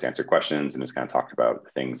 Of course, answered questions and just kind of talked about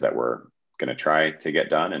the things that we're going to try to get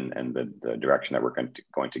done and the direction that we're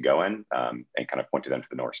going to go in, and kind of pointed them to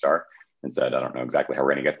the North Star and said, I don't know exactly how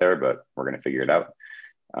we're going to get there, but we're going to figure it out.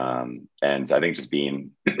 And I think just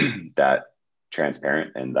being that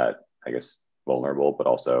transparent and that, I guess, vulnerable, but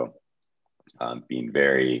also being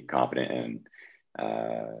very confident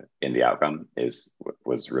in the outcome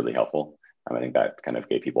was really helpful. I think that kind of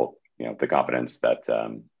gave people, the confidence that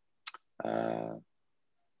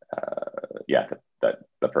that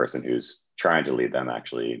the person who's trying to lead them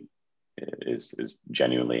actually is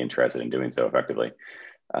genuinely interested in doing so effectively.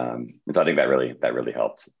 And so I think that really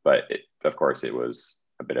helped. But of course, it was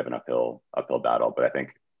a bit of an uphill battle. But I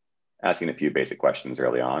think asking a few basic questions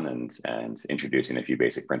early on and introducing a few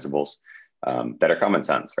basic principles that are common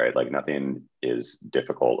sense, right? Like nothing is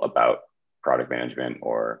difficult about product management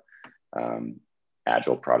or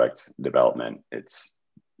agile product development.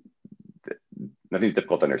 Nothing's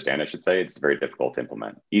difficult to understand, I should say. It's very difficult to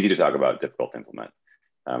implement. Easy to talk about, difficult to implement.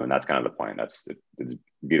 And that's kind of the point. It's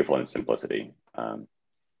beautiful in its simplicity.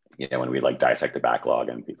 When we like dissect the backlog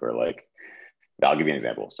and people are like, I'll give you an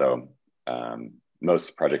example. So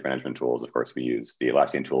most project management tools, of course, we use the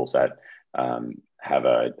Atlassian tool set, have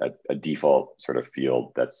a default sort of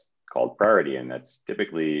field that's called priority. And that's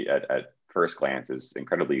typically at first glance is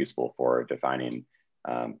incredibly useful for defining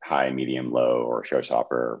high, medium, low, or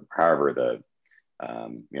showstopper, however the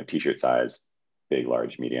t-shirt size, big,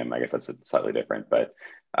 large, medium. I guess that's slightly different, but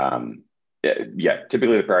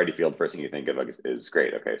typically the priority field, first thing you think of is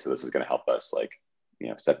great. Okay, so this is going to help us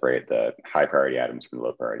separate the high priority items from the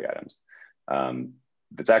low priority items.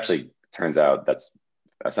 It's actually turns out that's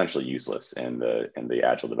essentially useless in the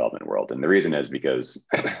agile development world, and the reason is because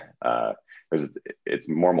it's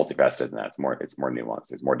more multifaceted than that. It's more nuanced.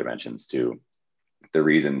 There's more dimensions to the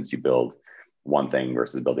reasons you build one thing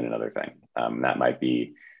versus building another thing. That might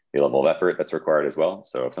be the level of effort that's required as well.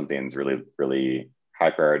 So if something's really, really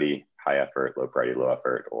high priority, high effort, low priority, low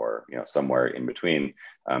effort, or somewhere in between,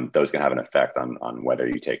 those can have an effect on whether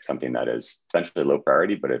you take something that is potentially low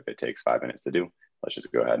priority, but if it takes 5 minutes to do, let's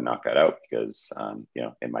just go ahead and knock that out because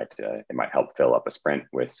it might help fill up a sprint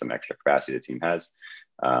with some extra capacity the team has.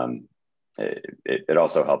 It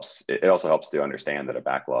also helps to understand that a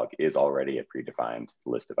backlog is already a predefined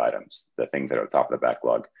list of items. The things that are at the top of the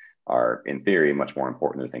backlog are, in theory, much more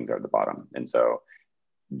important than the things that are at the bottom. And so,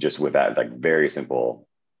 just with that, like very simple,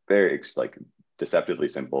 very like deceptively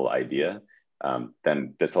simple idea,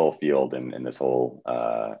 then this whole field and this whole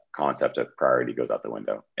concept of priority goes out the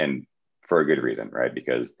window, and for a good reason, right?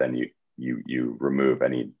 Because then you remove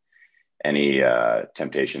any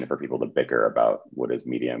temptation for people to bicker about what is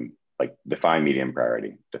medium. Like define medium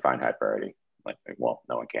priority, define high priority. Like, well,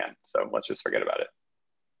 no one can. So let's just forget about it.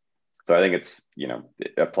 So I think it's,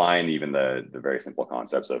 applying even the very simple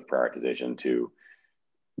concepts of prioritization to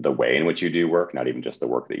the way in which you do work, not even just the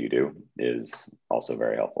work that you do, is also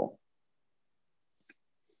very helpful.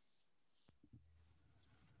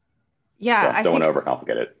 Yeah. So don't want to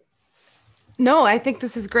overcomplicate it. No, I think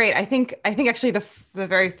this is great. I think actually the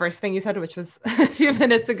very first thing you said, which was a few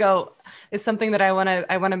minutes ago, is something that I want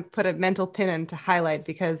to put a mental pin in to highlight,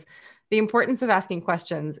 because the importance of asking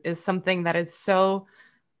questions is something that is so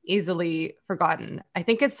easily forgotten. I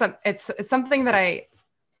think it's something that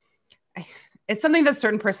it's something that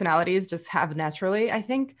certain personalities just have naturally. I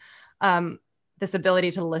think this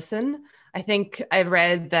ability to listen. I think I've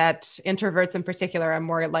read that introverts in particular are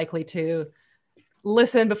more likely to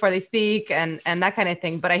listen before they speak and that kind of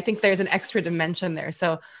thing. But I think there's an extra dimension there.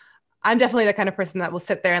 So I'm definitely the kind of person that will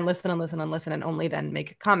sit there and listen and listen and listen and only then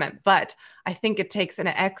make a comment. But I think it takes an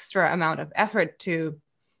extra amount of effort to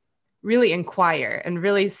really inquire and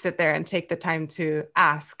really sit there and take the time to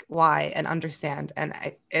ask why and understand. And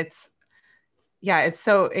it's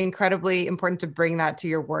so incredibly important to bring that to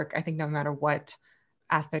your work, I think, no matter what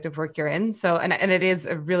aspect of work you're in. So, and it is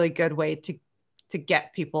a really good way to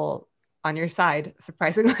get people on your side,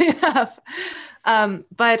 surprisingly enough.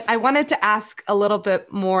 But I wanted to ask a little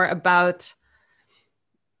bit more about,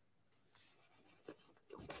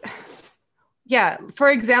 for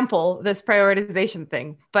example, this prioritization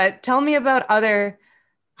thing. But tell me about other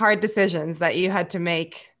hard decisions that you had to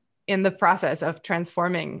make in the process of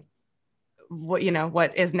transforming what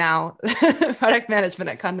is now product management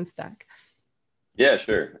at Content Stack. Yeah,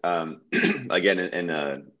 sure. Again, in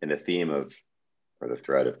a theme of, or the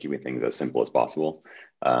thread of keeping things as simple as possible,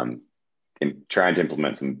 in trying to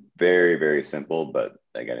implement some very, very simple, but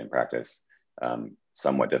again, in practice,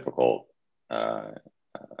 somewhat difficult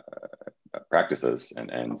practices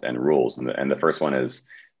and rules. And the first one is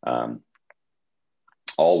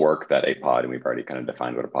all work that a pod, and we've already kind of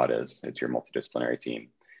defined what a pod is. It's your multidisciplinary team.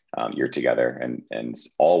 You're together, and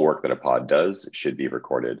all work that a pod does should be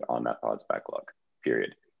recorded on that pod's backlog,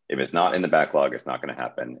 period. If it's not in the backlog, it's not going to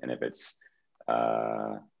happen. And if it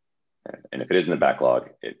is in the backlog,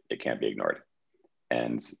 it can't be ignored.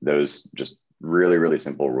 And those just really, really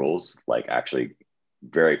simple rules, like actually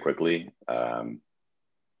very quickly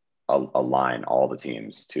align all the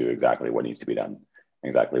teams to exactly what needs to be done,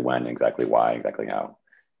 exactly when, exactly why, exactly how.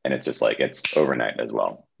 And it's just like, it's overnight as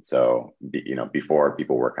well. So, before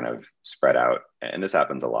people were kind of spread out, and this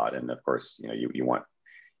happens a lot. And of course, you want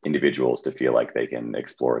individuals to feel like they can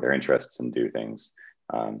explore their interests and do things.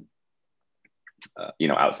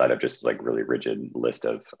 outside of just like really rigid list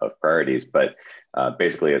of priorities. But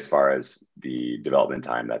basically, as far as the development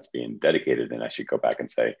time that's being dedicated, and I should go back and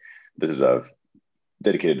say, this is of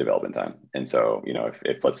dedicated development time. And so,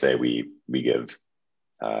 if let's say we give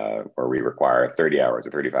or we require 30 hours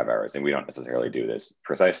or 35 hours, and we don't necessarily do this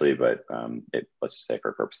precisely, but let's just say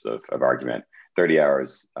for purposes of argument, 30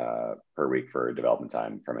 hours per week for development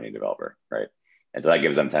time from any developer, right? And so that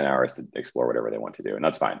gives them 10 hours to explore whatever they want to do, and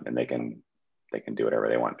that's fine. And they can do whatever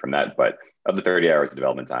they want from that. But of the 30 hours of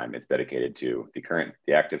development time, it's dedicated to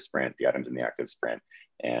the active sprint, the items in the active sprint,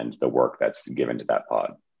 and the work that's given to that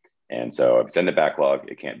pod. And so if it's in the backlog,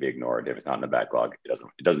 it can't be ignored. If it's not in the backlog,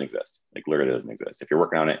 it doesn't exist. Like literally doesn't exist. If you're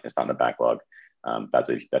working on it, it's not in the backlog. That's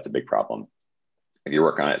a big problem. If you're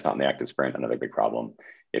working on it, it's not in the active sprint, another big problem.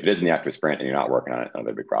 If it is in the active sprint and you're not working on it,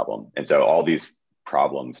 another big problem. And so all these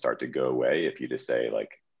problems start to go away if you just say,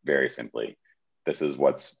 like, very simply, this is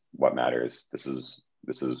what matters.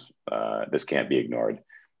 This can't be ignored.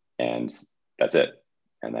 And that's it.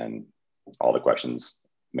 And then all the questions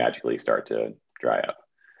magically start to dry up.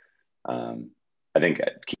 I think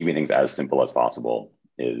keeping things as simple as possible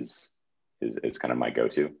is kind of my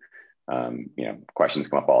go-to. Questions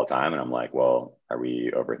come up all the time, and I'm like, well, are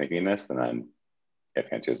we overthinking this? And then if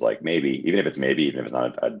the answer is like maybe, even if it's maybe, even if it's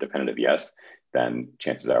not a definitive yes, then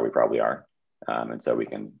chances are we probably are. And so we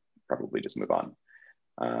can probably just move on.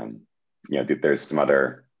 There's some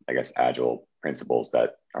other, I guess, agile principles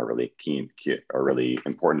that are really really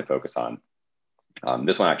important to focus on.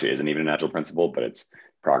 This one actually isn't even an agile principle, but it's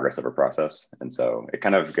progress over process. And so it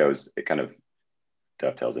kind of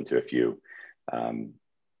dovetails into a few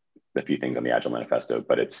things on the Agile Manifesto,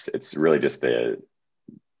 but it's really just the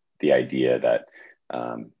idea that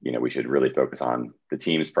we should really focus on the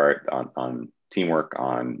team's part, on teamwork,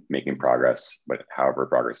 on making progress, but however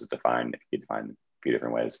progress is defined, it can be defined a few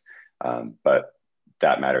different ways. But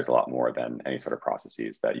that matters a lot more than any sort of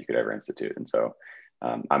processes that you could ever institute. And so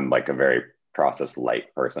I'm like a very process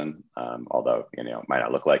light person, although it might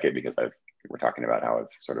not look like it, because we're talking about how I've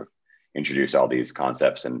sort of introduced all these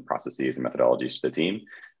concepts and processes and methodologies to the team.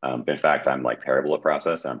 But in fact, I'm like terrible at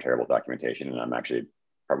process, and I'm terrible at documentation, and I'm actually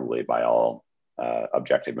probably by all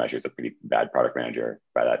objective measures a pretty bad product manager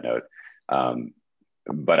by that note.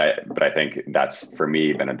 But I think that's for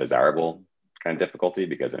me been a desirable kind of difficulty,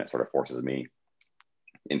 because then it sort of forces me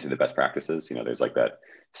into the best practices. There's like that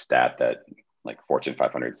stat that like Fortune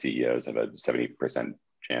 500 CEOs have a 70%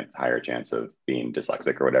 higher chance of being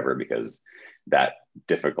dyslexic or whatever, because that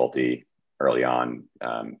difficulty early on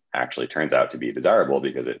actually turns out to be desirable,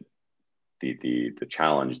 because the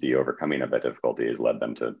challenge, the overcoming of that difficulty has led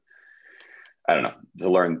them to, to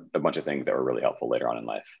learn a bunch of things that were really helpful later on in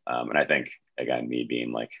life. And I think, again, me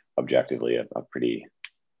being like objectively a pretty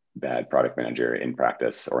bad product manager in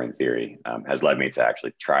practice or in theory has led me to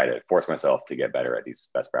actually try to force myself to get better at these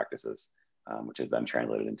best practices, which is then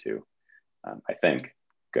translated into, I think,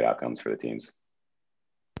 good outcomes for the teams.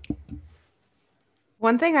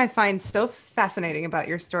 One thing I find so fascinating about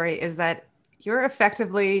your story is that you're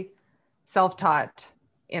effectively self-taught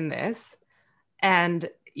in this, and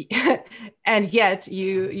yet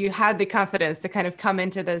you had the confidence to kind of come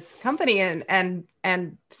into this company and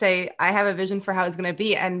say, I have a vision for how it's going to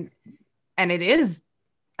be, and it is.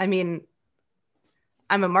 I mean,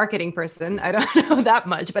 I'm a marketing person. I don't know that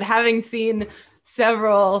much, but having seen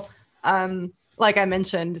several, like I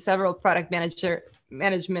mentioned, several product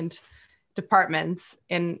management departments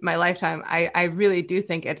in my lifetime, I really do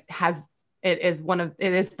think it is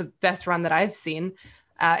the best run that I've seen,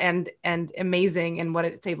 and amazing in what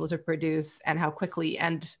it's able to produce and how quickly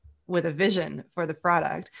and with a vision for the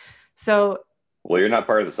product. So, well, you're not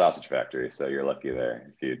part of the sausage factory, so you're lucky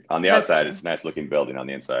there. On the outside, it's a nice looking building. On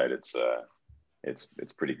the inside, it's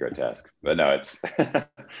pretty grotesque. But no, it's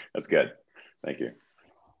that's good. Thank you.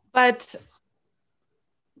 But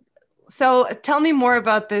so tell me more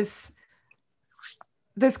about this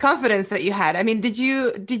confidence that you had. I mean, did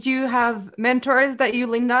you have mentors that you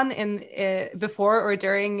leaned on before or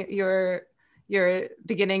during your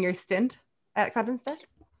beginning your stint at Content Stack?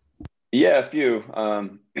 Yeah, a few.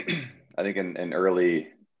 I think in early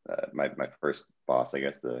my first boss, I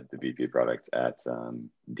guess the VP product at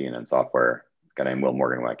DNN Software, a guy named Will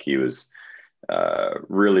Morganweck, he was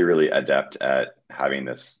really, really adept at having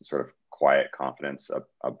this sort of quiet confidence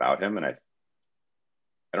about him. And I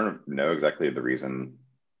don't know exactly the reason.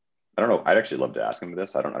 I don't know. I'd actually love to ask him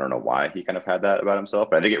this. I don't know why he kind of had that about himself,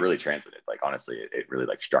 but I think it really translated. Like, honestly, it really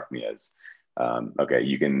like struck me as, okay,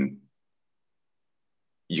 you can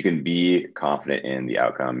be confident in the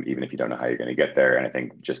outcome, even if you don't know how you're going to get there. And I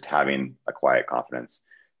think just having a quiet confidence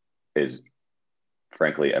is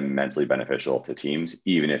frankly immensely beneficial to teams,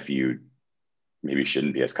 even if you maybe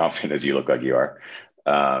shouldn't be as confident as you look like you are.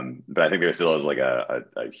 But I think there still is like a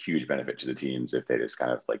huge benefit to the teams if they just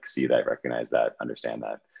kind of like see that, recognize that, understand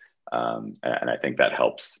that. And I think that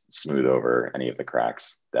helps smooth over any of the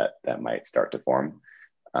cracks that might start to form.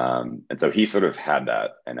 And so he sort of had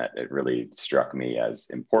that, and it really struck me as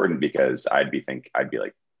important, because I'd be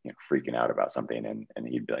like, freaking out about something, and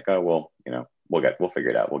he'd be like, oh, well, we'll figure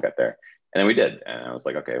it out. We'll get there. And then we did. And I was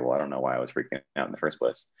like, okay, well, I don't know why I was freaking out in the first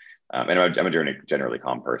place. And I'm a generally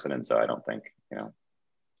calm person. And so I don't think,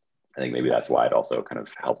 I think maybe that's why it also kind of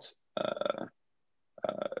helped,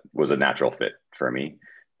 was a natural fit for me.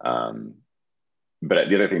 But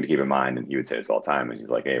the other thing to keep in mind, and he would say this all the time, is he's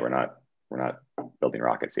like, hey, we're not building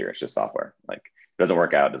rockets here. It's just software. Like, it doesn't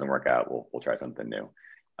work out. We'll try something new.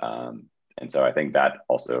 And so I think that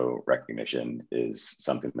also recognition is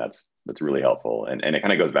something that's really helpful. And it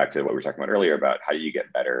kind of goes back to what we were talking about earlier about how do you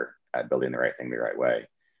get better at building the right thing the right way.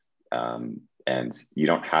 And you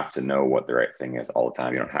don't have to know what the right thing is all the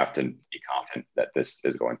time. You don't have to be confident that this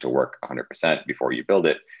is going to work 100% before you build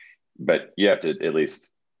it, but you have to at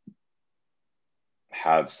least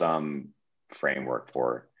have some framework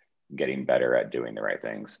for getting better at doing the right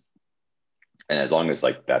things. And as long as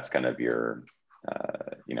like that's kind of your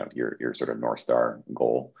sort of North Star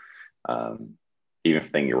goal, even if the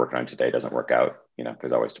thing you're working on today doesn't work out,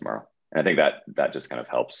 there's always tomorrow. And I think that just kind of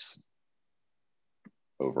helps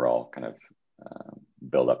overall kind of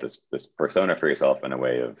build up this persona for yourself in a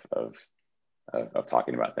way of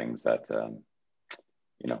talking about things that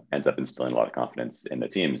ends up instilling a lot of confidence in the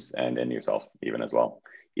teams and in yourself even as well,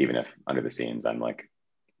 even if under the scenes I'm like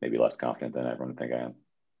maybe less confident than everyone would think I am.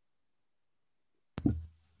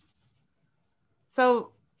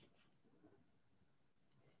 So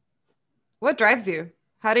what drives you?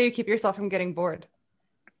 How do you keep yourself from getting bored?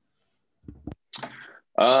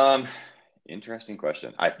 Interesting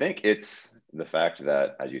question. I think it's the fact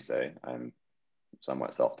that, as you say, I'm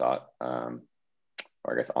somewhat self-taught, or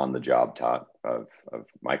I guess on the job taught of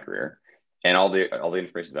my career, and all the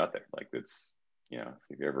information's out there. Like, it's,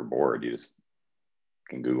 if you're ever bored, you just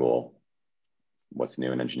can Google what's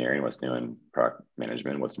new in engineering, what's new in product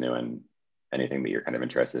management, what's new in anything that you're kind of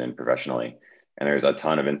interested in professionally. And there's a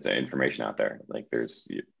ton of information out there. Like, there's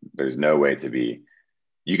no way to be,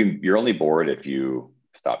 you're only bored if you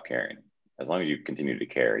stop caring. As long as you continue to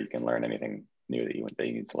care, you can learn anything new that you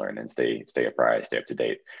need to learn and stay apprised, stay up to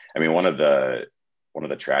date. I mean, one of the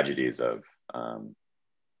tragedies of, I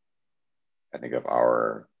think, of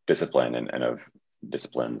our discipline and of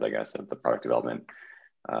disciplines, I guess, of the product development,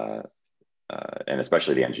 and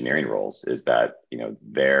especially the engineering roles, is that,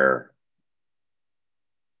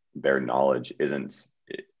 their knowledge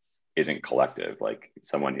isn't collective. Like,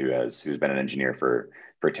 someone who's been an engineer for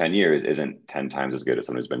 10 years isn't 10 times as good as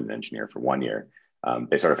someone who's been an engineer for 1 year.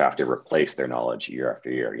 They sort of have to replace their knowledge year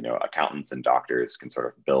after year. Accountants and doctors can sort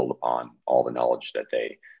of build upon all the knowledge that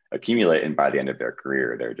they accumulate, and by the end of their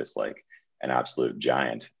career, they're just like an absolute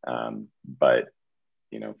giant. But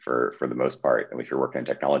for the most part, if you're working in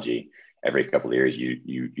technology, every couple of years,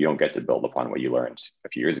 you don't get to build upon what you learned a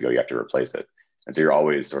few years ago. You have to replace it. And so you're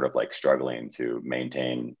always sort of like struggling to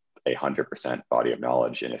maintain 100% body of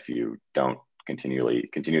knowledge. And if you don't continue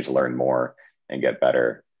to learn more and get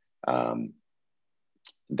better,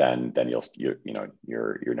 then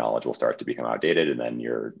your knowledge will start to become outdated, and then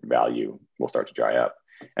your value will start to dry up.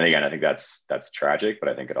 And again, I think that's tragic, but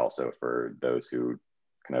I think it also, for those who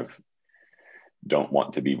kind of don't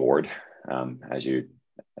want to be bored, as you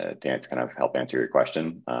to kind of help answer your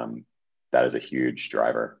question, that is a huge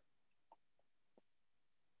driver.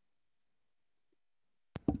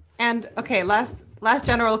 And okay, last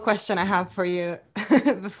general question I have for you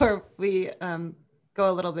before we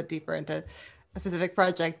go a little bit deeper into a specific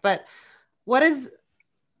project. But what is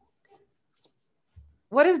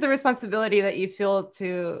the responsibility that you feel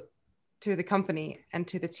to the company and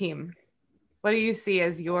to the team? What do you see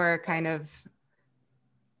as your kind of,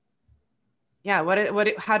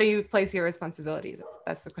 how do you place your responsibility?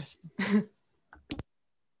 That's the question.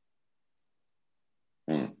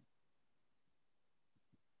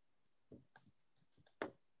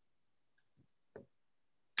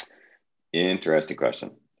 Interesting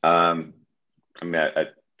question. I mean,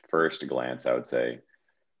 at first glance, I would say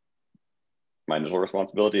my initial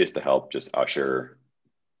responsibility is to help just usher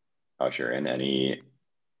in any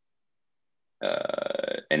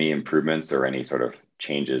improvements or any sort of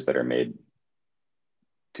changes that are made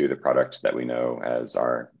to the product that we know as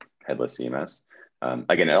our headless CMS.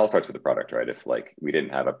 Again, it all starts with the product, right? If like we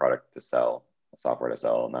didn't have a product to sell, a software to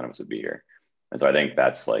sell, none of us would be here. And so I think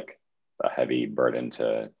that's like a heavy burden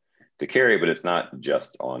to carry, but it's not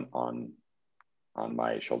just on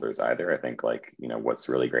my shoulders either. I think like, you know, what's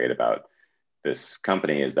really great about this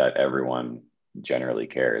company is that everyone generally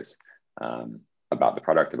cares about the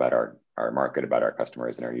product, about our market, about our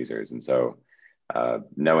customers and our users. And so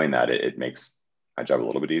knowing that it makes my job a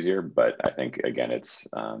little bit easier, but I think again, it's,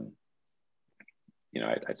 you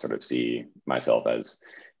know, I sort of see myself as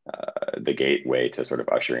the gateway to sort of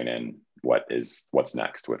ushering in what's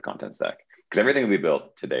next with Content Stack. Because everything we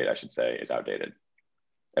built to date, I should say, is outdated.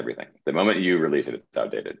 Everything. The moment you release it, it's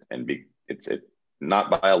outdated, and it's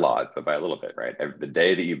not by a lot, but by a little bit, right? The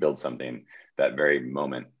day that you build something, that very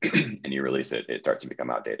moment, and you release it, it starts to become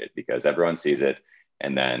outdated because everyone sees it,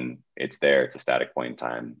 and then it's there. It's a static point in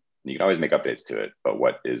time. You can always make updates to it, but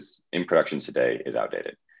what is in production today is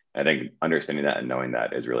outdated. I think understanding that and knowing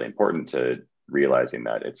that is really important to realizing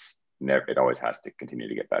that it always has to continue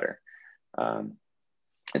to get better.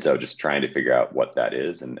 And so just trying to figure out what that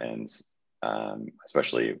is, and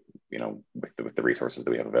especially, you know, with the resources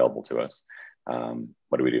that we have available to us,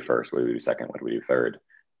 what do we do first? What do we do second? What do we do third?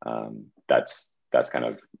 That's kind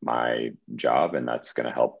of my job, and that's going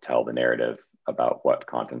to help tell the narrative about what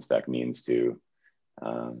Content Stack means to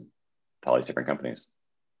all these different companies.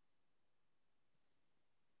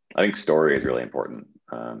 I think story is really important.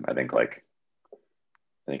 I think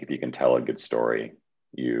if you can tell a good story,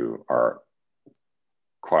 you are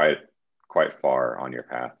quite far on your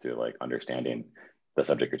path to like understanding the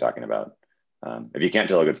subject you're talking about. If you can't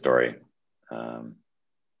tell a good story,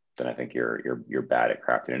 then I think you're bad at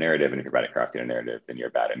crafting a narrative. And if you're bad at crafting a narrative, then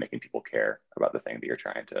you're bad at making people care about the thing that you're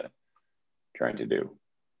trying to do.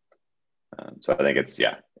 So I think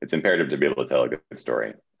it's imperative to be able to tell a good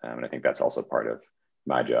story. And I think that's also part of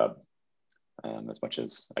my job, as much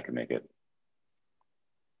as I can make it.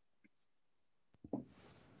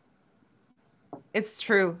 It's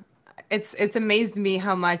true. It's amazed me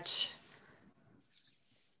how much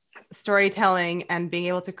storytelling and being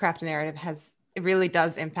able to craft a narrative it really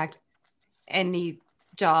does impact any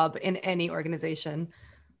job in any organization.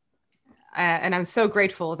 And I'm so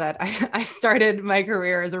grateful that I started my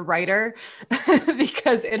career as a writer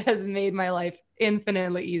because it has made my life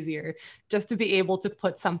infinitely easier just to be able to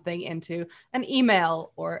put something into an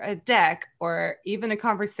email or a deck or even a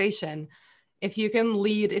conversation. If you can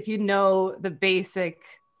lead, if you know the basic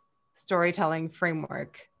storytelling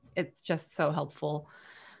framework, it's just so helpful.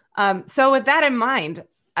 So with that in mind,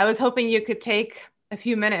 I was hoping you could take a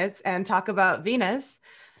few minutes and talk about Venus,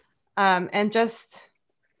 and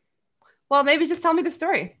maybe just tell me the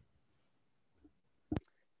story.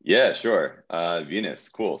 Yeah, sure. Venus,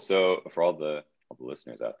 cool. So for all the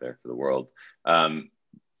listeners out there, for the world,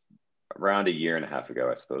 around a year and a half ago,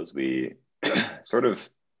 I suppose, we sort of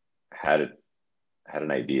had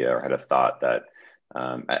an idea or had a thought that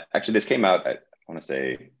actually this came out, I want to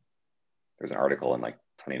say there's an article in like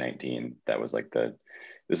 2019 that was like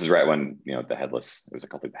this is right when, you know, it was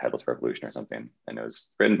called the Headless Revolution or something, and it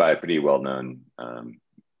was written by a pretty well-known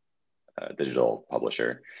digital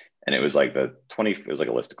publisher, and it was like it was like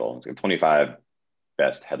a listicle. It's like 25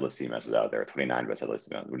 best headless CMSs out there, 29 best headless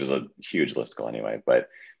CMSs, which is a huge listicle anyway. But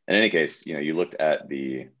in any case, you know, you looked at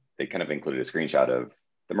they kind of included a screenshot of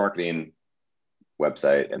the marketing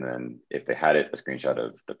website, and then if they had it, a screenshot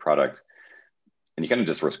of the product, and you kind of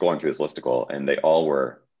just were scrolling through this listicle, and they all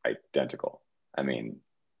were identical. I mean,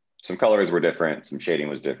 some colors were different, some shading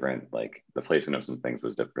was different, like the placement of some things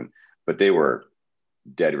was different, but they were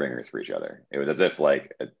dead ringers for each other. It was as if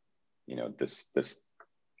like, you know, this it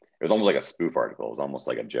was almost like a spoof article. It was almost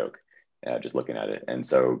like a joke, just looking at it. And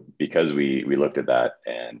so because we looked at that,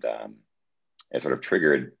 and it sort of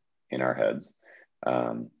triggered in our heads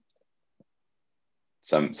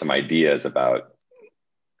some ideas about,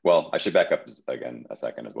 well, I should back up again a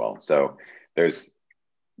second as well. So there's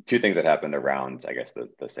two things that happened around, I guess,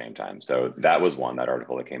 the same time. So that was one, that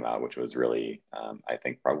article that came out, which was really, I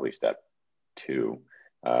think probably step two.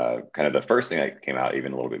 Kind of the first thing that came out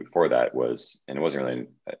even a little bit before that was, and it wasn't really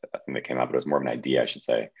a thing that came out, but it was more of an idea, I should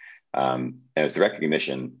say. And it's the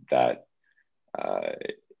recognition that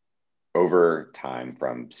over time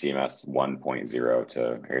from CMS 1.0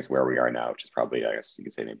 to here's where we are now, which is probably, I guess you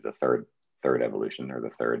could say maybe the third evolution or the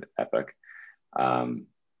third epoch.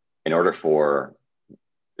 In order for,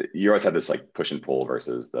 you always have this like push and pull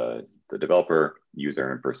versus the developer,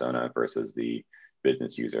 user, and persona versus the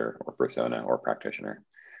business user or persona or practitioner.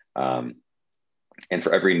 And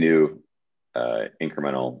for every new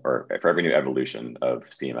incremental, or for every new evolution of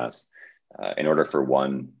CMS, in order for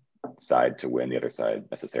one side to win, the other side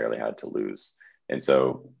necessarily had to lose. And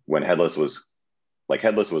so when Headless was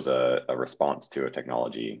a response to a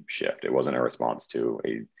technology shift. It wasn't a response to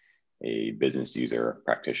a business user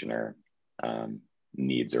practitioner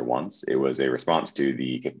needs or wants. It was a response to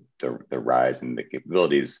the rise in the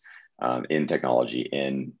capabilities in technology,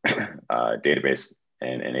 in database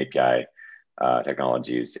and API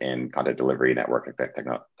technologies, in content delivery network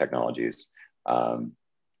technologies.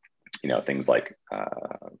 Things like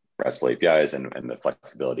RESTful APIs and the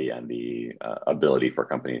flexibility and the ability for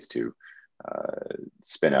companies to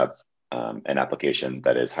spin up an application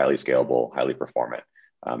that is highly scalable, highly performant,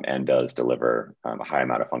 and does deliver a high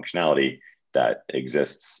amount of functionality that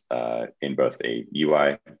exists in both a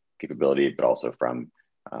UI capability, but also from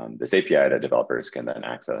this API that developers can then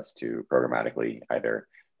access to programmatically either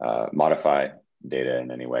modify data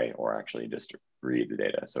in any way or actually just read the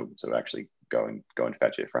data. So actually go and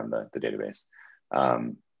fetch it from the database.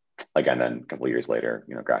 Again, then a couple of years later,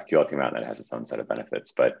 GraphQL came out and that has its own set of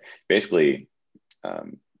benefits. But basically,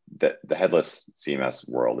 the headless CMS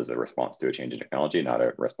world is a response to a change in technology, not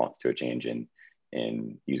a response to a change in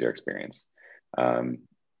user experience. And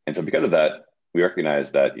so because of that, we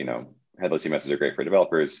recognize that headless CMSs are great for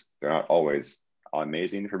developers. They're not always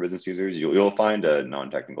amazing for business users. You'll find a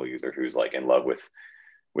non-technical user who's like in love with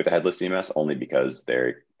a headless CMS only because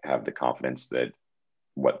they have the confidence that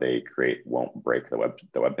what they create won't break the web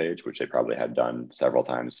page, which they probably had done several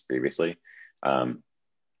times previously. But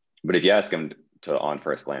if you ask them to, on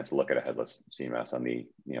first glance, look at a headless CMS on the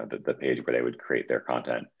page where they would create their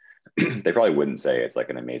content, they probably wouldn't say it's like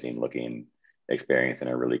an amazing looking experience and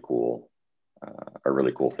a really cool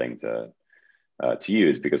thing to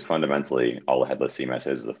use, because fundamentally all a headless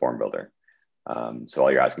CMS is a form builder. So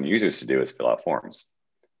all you're asking users to do is fill out forms.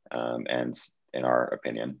 And in our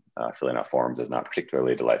opinion, filling out forms is not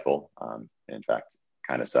particularly delightful. In fact,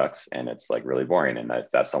 kind of sucks, and it's like really boring. And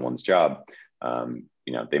that's someone's job.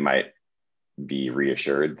 They might be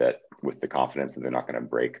reassured that with the confidence that they're not going to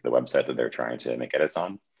break the website that they're trying to make edits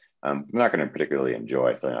on, they're not going to particularly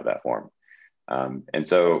enjoy filling out that form. And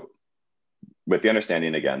so with the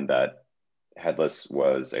understanding, again, that headless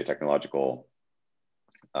was a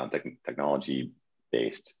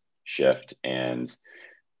technology-based shift, and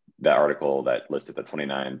that article that listed the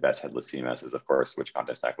 29 best headless CMSs, of course, which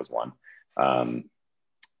Content Stack was one,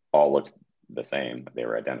 all looked the same. They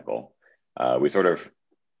were identical. We sort of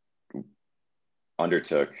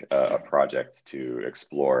undertook a project to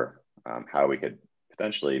explore how we could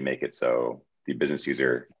potentially make it so the business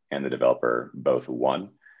user and the developer both won.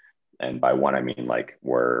 And by one, I mean like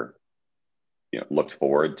looked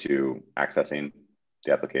forward to accessing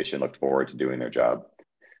the application, looked forward to doing their job,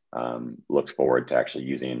 looked forward to actually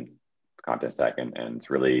using Content Stack, and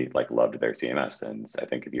really like loved their CMS. And I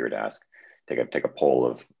think if you were to ask, take a poll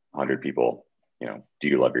of 100 people, do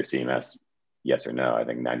you love your CMS? Yes or no? I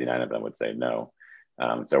think 99 of them would say no.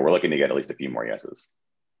 So we're looking to get at least a few more yeses.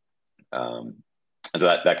 And so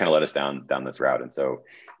that kind of led us down this route. And so,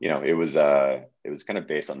 it was kind of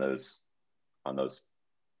based on those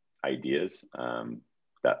ideas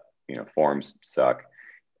that, forms suck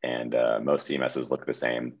and most CMSs look the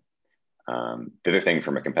same. The other thing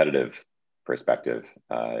from a competitive perspective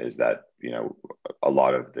is that, a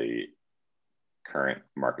lot of the current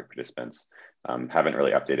market participants haven't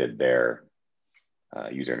really updated their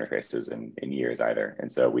user interfaces in years either. And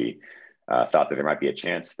so we thought that there might be a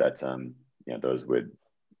chance that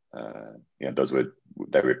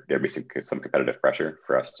there'd be some competitive pressure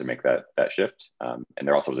for us to make that shift. And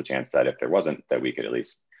there also was a chance that if there wasn't, that we could at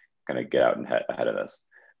least kind of get out and ahead of this.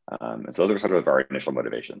 And so those are sort of our initial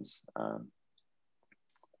motivations.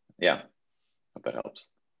 Yeah, hope that helps.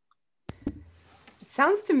 It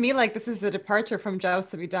sounds to me like this is a departure from jobs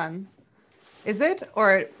to be done. Is it?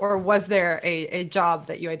 Or was there a job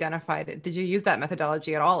that you identified? Did you use that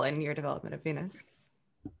methodology at all in your development of Venus?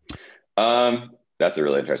 That's a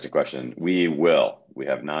really interesting question. We will. We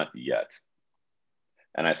have not yet.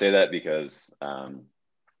 And I say that because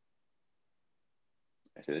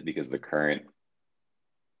the current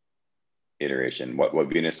iteration, what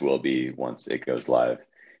Venus will be once it goes live,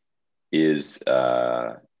 is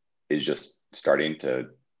just starting to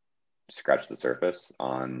scratch the surface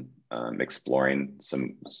on exploring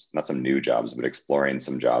not some new jobs, but exploring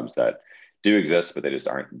some jobs that do exist, but they just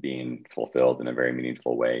aren't being fulfilled in a very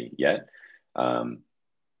meaningful way yet.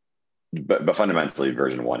 But fundamentally,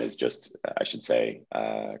 version 1 is just, I should say,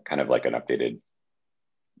 kind of like an updated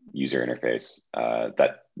user interface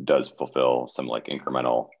that does fulfill some like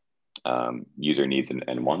incremental user needs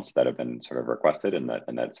and wants that have been sort of requested, and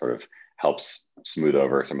that sort of helps smooth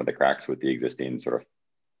over some of the cracks with the existing sort of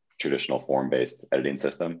traditional form-based editing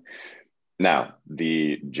system. Now,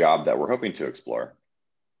 the job that we're hoping to explore,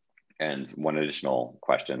 and one additional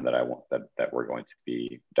question that that we're going to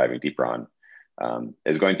be diving deeper on,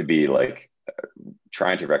 is going to be like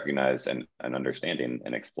trying to recognize and understanding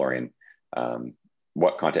and exploring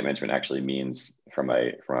what content management actually means from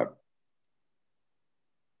a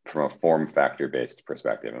form factor based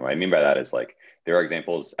perspective. And what I mean by that is like there are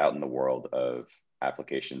examples out in the world of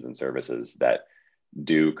applications and services that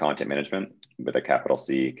do content management with a capital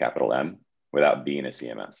C, capital M without being a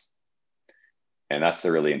CMS. And that's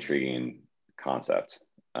a really intriguing concept.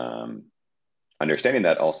 Understanding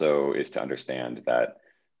that also is to understand that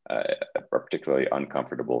a particularly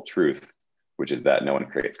uncomfortable truth, which is that no one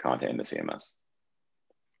creates content in the CMS.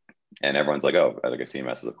 And everyone's like, oh, like a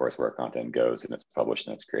CMS is of course where content goes and it's published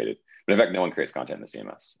and it's created. But in fact, no one creates content in the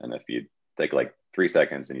CMS. And if you take like 3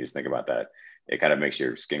 seconds and you just think about that, it kind of makes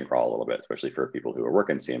your skin crawl a little bit, especially for people who are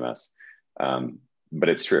working CMS. But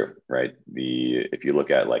it's true, right? If you look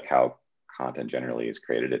at like how content generally is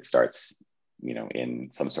created, it starts, you know, in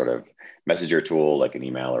some sort of messenger tool, like an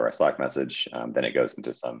email or a Slack message. Then it goes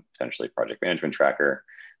into some potentially project management tracker,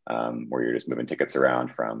 where you're just moving tickets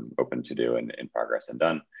around from open to do and in progress and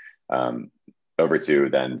done, over to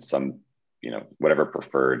then some, you know, whatever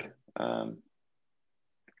preferred,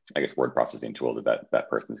 I guess, word processing tool that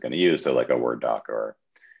person is going to use. So like a Word doc or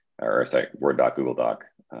sorry, Word doc, Google doc,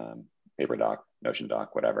 Paper doc, Notion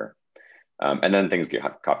doc, whatever. And then things get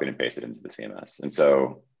copied and pasted into the CMS. And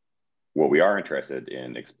so what we are interested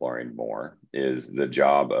in exploring more is the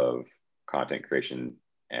job of content creation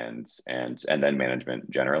and then management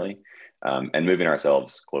generally, and moving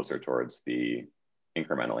ourselves closer towards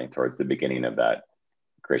incrementally towards the beginning of that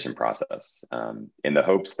creation process, in the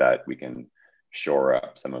hopes that we can shore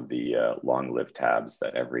up some of the long-lived tabs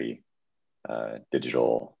that every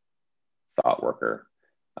digital thought worker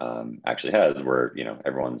actually has, where, you know,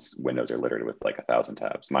 everyone's windows are littered with like 1,000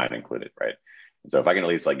 tabs, mine included, right? And so if I can at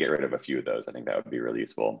least like get rid of a few of those, I think that would be really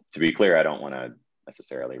useful. To be clear, I don't want to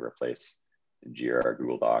necessarily replace Jira or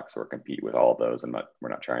Google Docs or compete with all of those. We're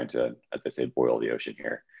not trying to, as they say, boil the ocean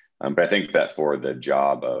here. But I think that for the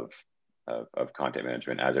job of content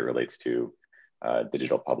management as it relates to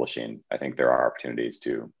digital publishing, I think there are opportunities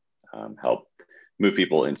to help move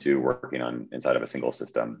people into working inside of a single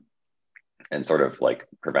system and sort of like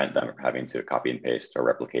prevent them from having to copy and paste or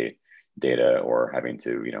replicate data or having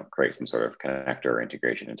to, you know, create some sort of connector or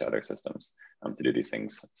integration into other systems to do these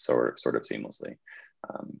things sort of seamlessly.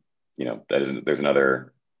 You know, there's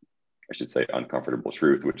another, I should say, uncomfortable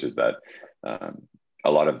truth, which is that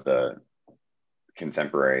a lot of the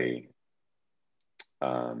contemporary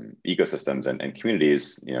ecosystems and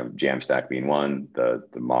communities, you know, Jamstack being one, the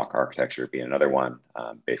mock architecture being another one,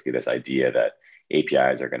 basically this idea that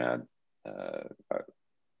APIs are gonna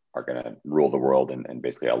rule the world and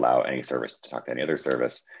basically allow any service to talk to any other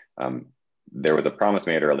service. There was a promise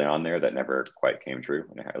made early on there that never quite came true,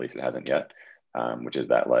 and at least it hasn't yet, which is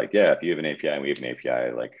that like, yeah, if you have an API and we have an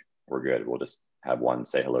API, like we're good. We'll just have one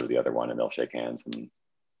say hello to the other one and they'll shake hands and,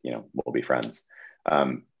 you know, we'll be friends.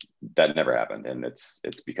 That never happened. And it's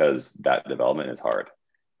because that development is hard.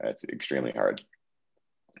 It's extremely hard.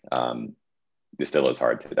 It still is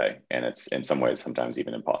hard today. And it's in some ways, sometimes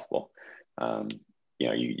even impossible. You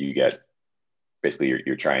know, you get, basically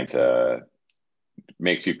you're trying to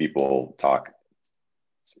make two people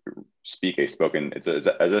speak a spoken, it's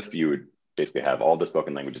as if you would basically have all the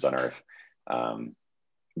spoken languages on earth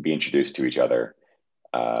be introduced to each other.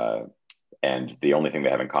 And the only thing they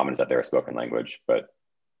have in common is that they're a spoken language, but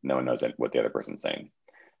no one knows what the other person's saying.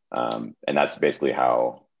 And that's basically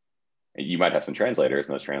how you might have some translators,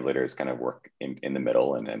 and those translators kind of work in the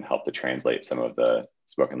middle and help to translate some of the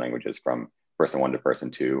spoken languages from person 1 to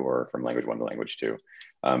person 2, or from language 1 to language 2.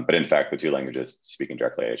 But in fact, the two languages speaking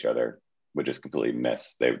directly at each other would just completely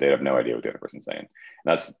miss. They have no idea what the other person's saying. And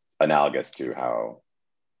that's analogous to how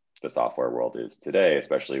the software world is today,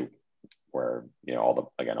 especially where, you know,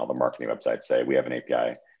 all the marketing websites say we have an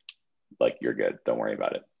API, like you're good, don't worry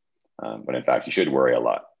about it. But in fact, you should worry a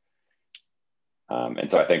lot.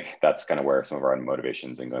 And so I think that's kind of where some of our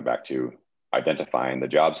motivations, and going back to identifying the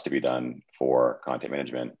jobs to be done for content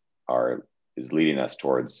management, is leading us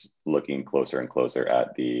towards looking closer and closer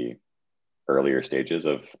at the earlier stages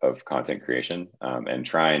of content creation, and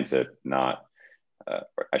trying to not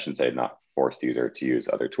force the user to use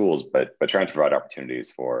other tools, but trying to provide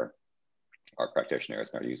opportunities for our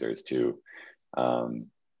practitioners and our users to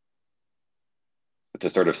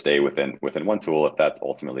sort of stay within one tool, if that's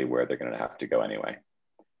ultimately where they're going to have to go anyway.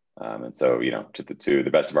 And so, you know, to the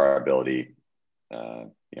best of our ability,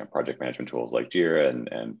 you know, project management tools like Jira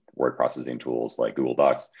and word processing tools like Google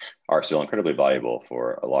Docs are still incredibly valuable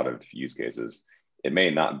for a lot of use cases. It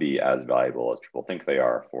may not be as valuable as people think they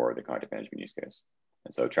are for the content management use case.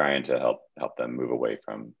 And so trying to help them move away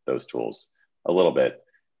from those tools a little bit,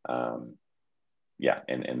 yeah,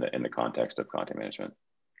 in the context of content management.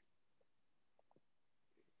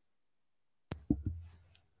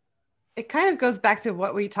 It kind of goes back to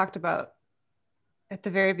what we talked about at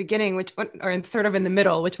the very beginning, or sort of in the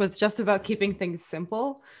middle, which was just about keeping things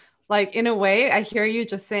simple. Like, in a way, I hear you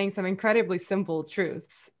just saying some incredibly simple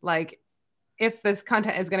truths. Like, if this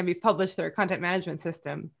content is going to be published through a content management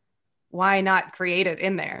system, why not create it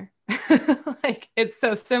in there? Like, it's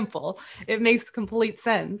so simple. It makes complete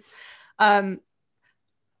sense. One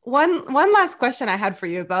last question I had for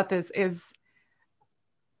you about this is,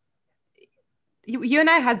 you and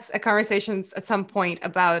I had a conversations at some point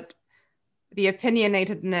about the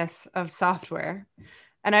opinionatedness of software.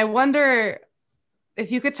 And I wonder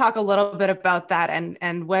if you could talk a little bit about that,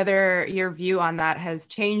 and whether your view on that has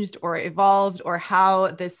changed or evolved, or how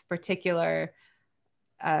this particular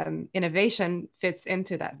innovation fits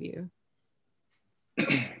into that view.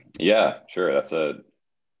 Yeah, sure. That's an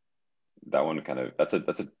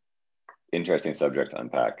interesting subject to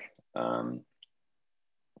unpack.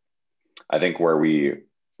 I think where we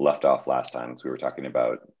left off last time is we were talking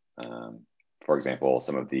about, for example,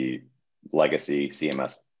 some of the legacy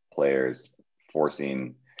CMS players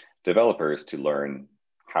forcing developers to learn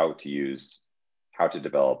how to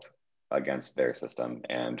develop against their system,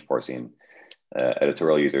 and forcing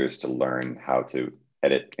editorial users to learn how to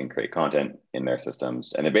edit and create content in their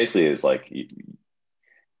systems. And it basically is like,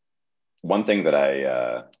 one thing that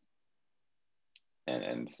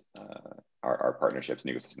our partnerships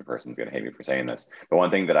and ecosystem person is going to hate me for saying this, but one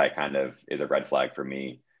thing that I kind of is a red flag for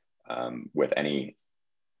me with any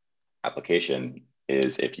application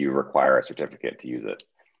is if you require a certificate to use it.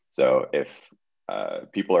 So if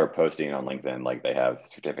people are posting on LinkedIn like they have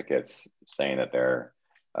certificates saying that they're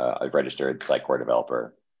a registered Sitecore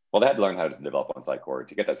developer, well, they had to learn how to develop on Sitecore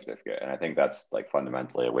to get that certificate, and I think that's like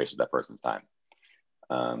fundamentally a waste of that person's time.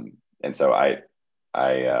 And so I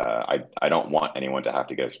don't want anyone to have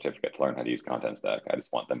to get a certificate to learn how to use Content Stack. I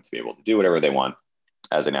just want them to be able to do whatever they want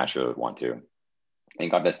as they naturally would want to. And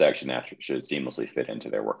Content Stack should seamlessly fit into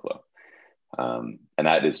their workflow. And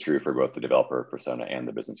that is true for both the developer persona and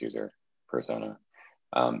the business user persona.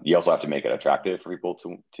 You also have to make it attractive for people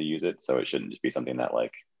to use it. So it shouldn't just be something that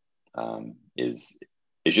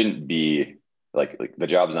it shouldn't be like the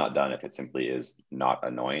job's not done if it simply is not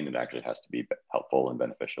annoying. It actually has to be helpful and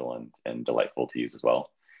beneficial and delightful to use as well.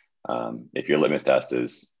 If your litmus test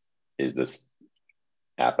is this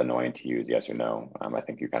app annoying to use, yes or no, I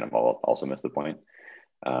think you kind of also miss the point.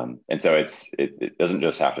 And so it doesn't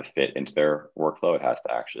just have to fit into their workflow. It has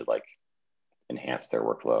to actually like enhance their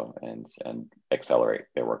workflow and accelerate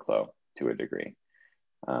their workflow to a degree.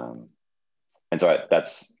 And so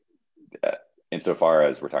that's insofar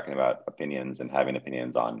as we're talking about opinions and having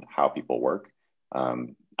opinions on how people work. I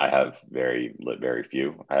have very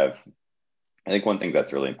few. I think one thing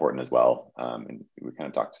that's really important as well, and we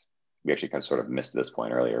actually kind of sort of missed this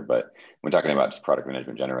point earlier, but when talking about just product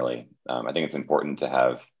management generally, I think it's important to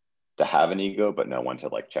have an ego, but know when to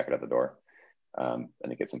like check it at the door. I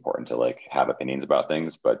think it's important to like have opinions about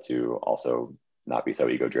things, but to also not be so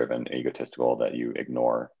ego driven and egotistical that you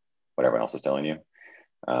ignore what everyone else is telling you.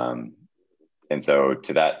 And so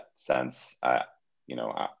to that sense,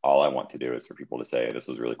 all I want to do is for people to say, this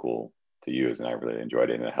was really cool to use and I really enjoyed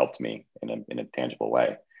it and it helped me in a tangible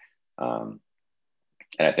way. And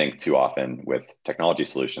I think too often with technology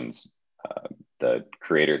solutions, the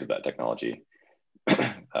creators of that technology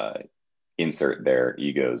insert their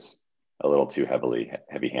egos a little too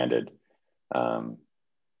heavy-handed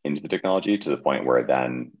into the technology, to the point where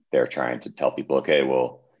then they're trying to tell people, okay,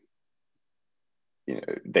 well,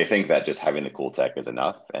 they think that just having the cool tech is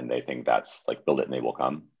enough, and they think that's like build it and they will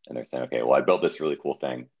come. And they're saying, okay, well, I built this really cool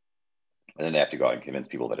thing, and then they have to go out and convince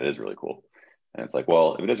people that it is really cool. And it's like,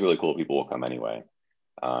 well, if it is really cool, people will come anyway.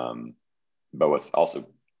 But what's also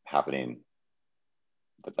happening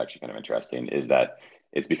that's actually kind of interesting is that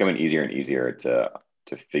it's becoming easier and easier to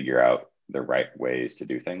figure out the right ways to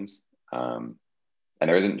do things. And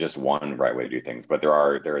there isn't just one right way to do things, but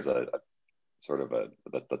there is a sort of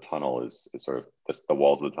the tunnel is sort of the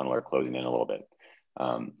walls of the tunnel are closing in a little bit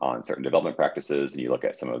on certain development practices. And you look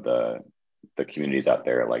at some of the communities out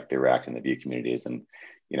there, like the React and the Vue communities, and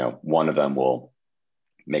one of them will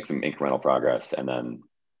make some incremental progress, and then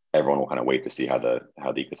everyone will kind of wait to see how the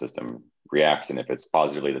ecosystem reacts. And if it's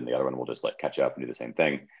positively, then the other one will just like catch up and do the same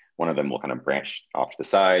thing. One of them will kind of branch off to the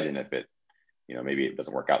side, and if it maybe it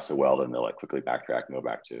doesn't work out so well, then they'll like quickly backtrack and go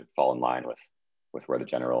back to fall in line with where the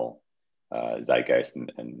general zeitgeist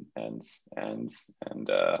and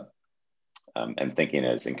thinking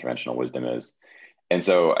is and conventional wisdom is. And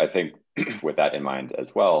so I think with that in mind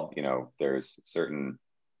as well, there's certain,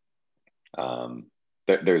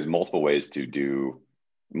 there's multiple ways to do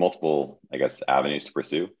multiple, I guess, avenues to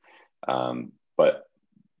pursue, but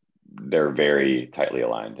they're very tightly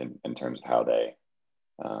aligned in terms of how they,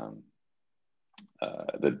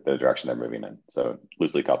 the direction they're moving in. So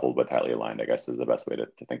loosely coupled, but tightly aligned, I guess, is the best way to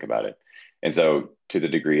think about it. And so to the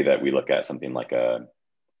degree that we look at something like I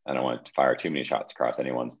don't want to fire too many shots across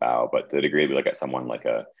anyone's bow, but to the degree we look at someone like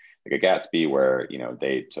a Gatsby, where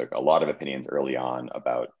they took a lot of opinions early on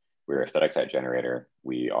about, we're a static site generator,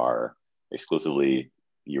 we are exclusively,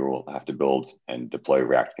 you will have to build and deploy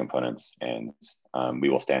React components, and we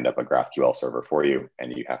will stand up a GraphQL server for you,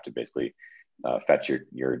 and you have to basically fetch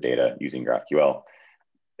your data using GraphQL.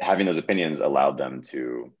 Having those opinions allowed them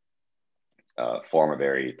to form a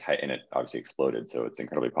very tight, and it obviously exploded, so it's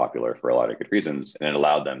incredibly popular for a lot of good reasons, and it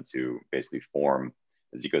allowed them to basically form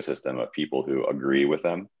this ecosystem of people who agree with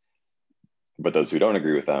them, but those who don't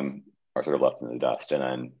agree with them are sort of left in the dust. And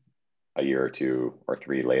then a year or two or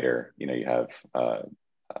three later, you have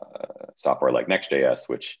software like Next.js,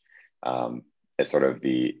 which is sort of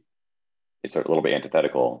it's sort of a little bit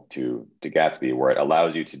antithetical to Gatsby, where it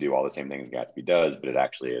allows you to do all the same things Gatsby does, but it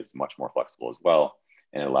actually is much more flexible as well.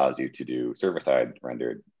 And it allows you to do server-side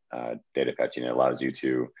rendered data fetching. It allows you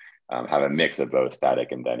to have a mix of both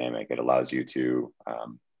static and dynamic. It allows you to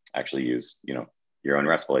actually use, your own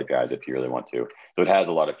RESTful APIs if you really want to. So it has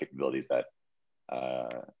a lot of capabilities that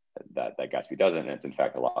Gatsby doesn't, and it's in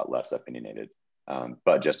fact a lot less opinionated,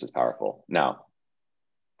 but just as powerful. Now,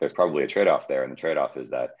 there's probably a trade-off there, and the trade-off is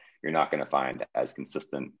that you're not going to find as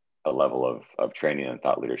consistent a level of training and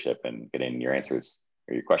thought leadership and getting your answers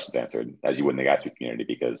or your questions answered as you would in the Gatsby community,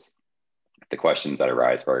 because the questions that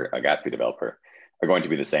arise for a Gatsby developer are going to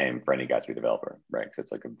be the same for any Gatsby developer, right? Because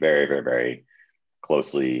it's like a very, very, very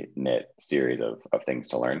closely knit series of things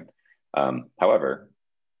to learn. However,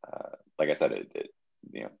 like I said,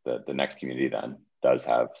 the next community then does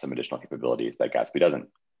have some additional capabilities that Gatsby doesn't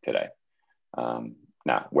today.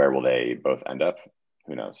 Now, where will they both end up?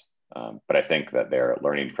 Who knows? But I think that they're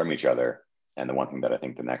learning from each other. And the one thing that I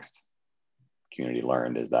think the next community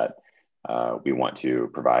learned is that we want to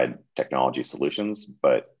provide technology solutions,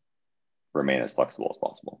 but remain as flexible as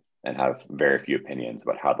possible and have very few opinions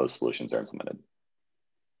about how those solutions are implemented.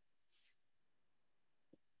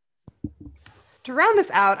 To round this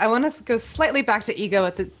out, I want to go slightly back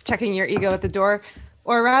to checking your ego at the door,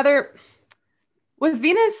 or rather, was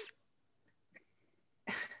Venus?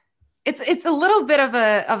 It's a little bit of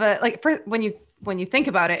a like, when you think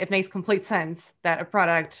about it, it makes complete sense that a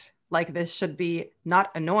product like this should be not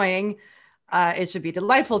annoying. It should be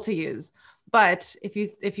delightful to use. But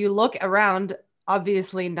if you look around,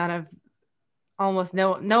 obviously almost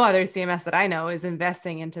no other CMS that I know is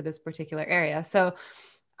investing into this particular area. So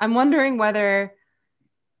I'm wondering whether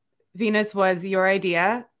Venus was your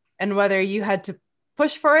idea and whether you had to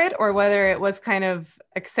push for it, or whether it was kind of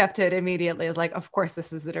accepted immediately as like, of course,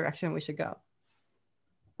 this is the direction we should go.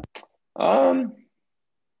 I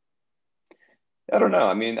don't know.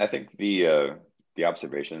 I mean, I think the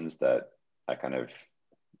observations that I kind of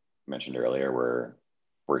mentioned earlier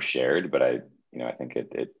were shared, but I think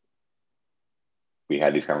we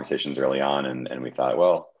had these conversations early on, and we thought,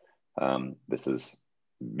 well, this is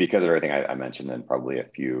because of everything I mentioned, and probably a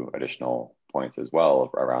few additional points as well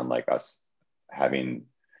around like us having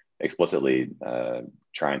explicitly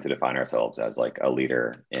trying to define ourselves as like a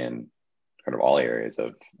leader in kind of all areas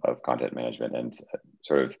of content management. And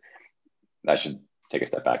sort of, I should take a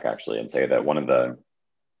step back actually and say that one of the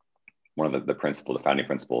founding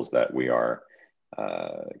principles that we are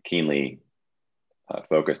keenly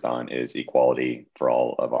focused on is equality for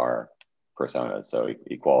all of our personas. So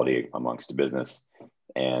equality amongst business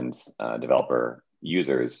and developer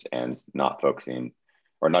users, and not focusing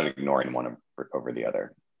or not ignoring one over the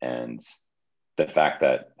other. And the fact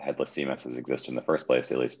that headless CMSs exist in the first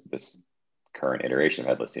place, at least this current iteration of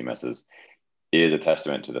headless CMSs, is a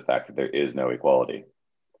testament to the fact that there is no equality.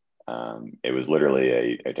 It was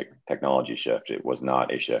literally a technology shift. It was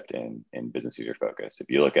not a shift in business user focus. If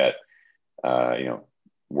you look at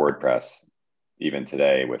WordPress, even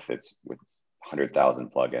today with its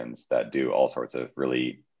 100,000 plugins that do all sorts of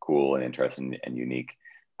really cool and interesting and unique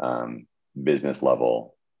business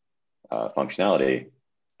level functionality,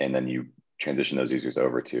 and then you transition those users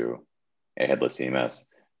over to a headless CMS,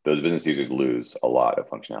 those business users lose a lot of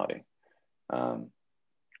functionality.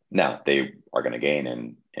 Now they are going to gain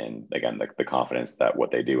in again the confidence that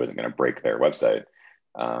what they do isn't going to break their website,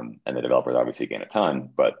 and the developers obviously gain a ton,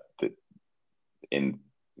 but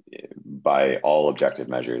by all objective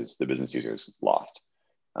measures, the business users lost.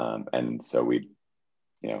 And so we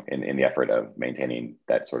in the effort of maintaining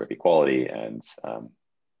that sort of equality and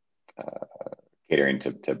catering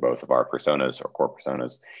to both of our personas or core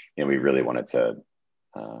personas, we really wanted to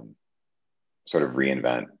sort of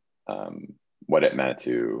reinvent what it meant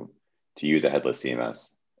to use a headless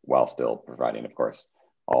CMS while still providing, of course,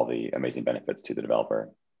 all the amazing benefits to the developer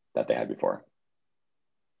that they had before.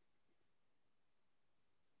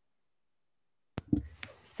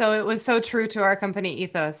 So it was so true to our company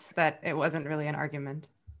ethos that it wasn't really an argument.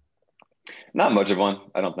 Not much of one,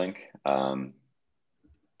 I don't think.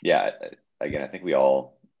 Yeah, again, I think we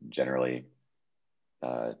all generally,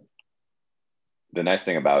 the nice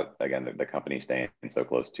thing about, again, the company staying so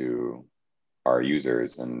close to our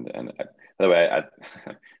users, and by the way, I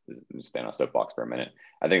just stand on a soapbox for a minute.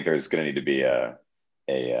 I think there's going to need to be a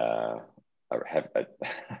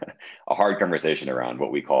hard conversation around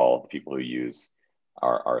what we call the people who use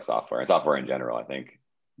our software and software in general. I think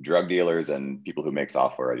drug dealers and people who make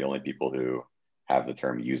software are the only people who have the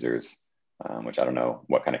term users, which I don't know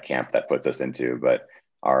what kind of camp that puts us into, but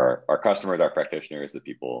our customers, our practitioners, the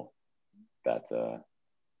people that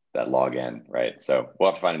log in, right? So we'll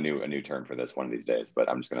have to find a new term for this one of these days, but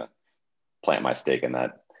I'm just going to plant my stake in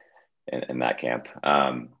that camp.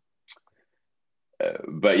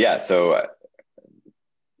 But yeah, so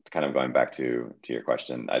kind of going back to your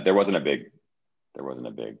question, there wasn't a big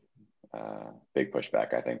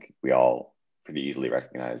pushback. I think we all pretty easily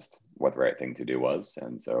recognized what the right thing to do was,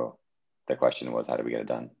 and so the question was, how do we get it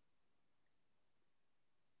done?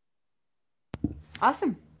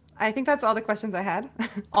 Awesome. I think that's all the questions I had.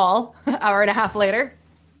 All hour and a half later.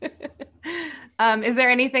 Is there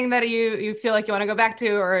anything that you feel like you want to go back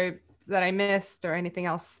to, or that I missed, or anything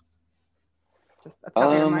else? Just at the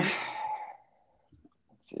top of your mind.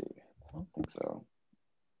 Let's see. I don't think so.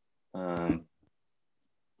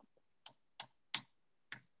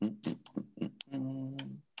 Looking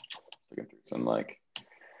through some like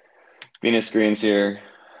Venus screens here.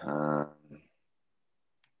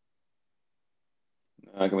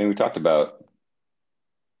 I mean, we talked about,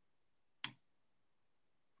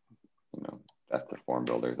 that's the form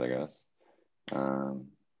builders, I guess. Talk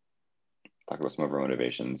about some of our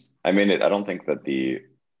motivations. I mean, I don't think that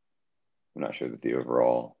I'm not sure that the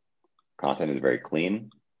overall content is very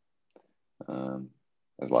clean.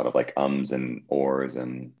 There's a lot of like ums and ors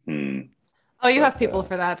and Oh, you have people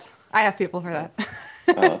for that. I have people for that.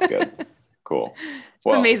 Oh, that's good. Cool.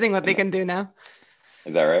 It's amazing what they can do now.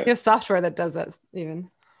 Is that right? You have software that does that even.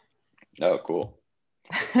 Oh, cool.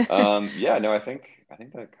 Yeah, no, I think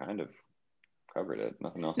that kind of covered it.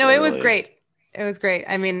 Nothing else. No, it was great. It was great.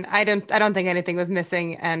 I mean, I don't think anything was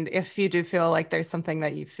missing. And if you do feel like there's something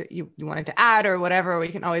that you wanted to add or whatever, we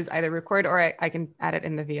can always either record, or I can add it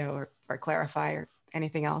in the VO or clarify or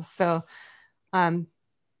anything else. So,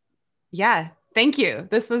 yeah, thank you.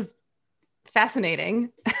 This was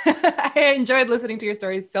fascinating. I enjoyed listening to your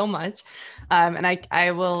stories so much. And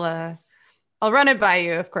I will, I'll run it by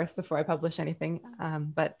you, of course, before I publish anything.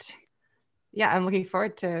 But yeah, I'm looking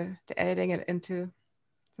forward to editing it into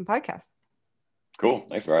some podcasts. Cool.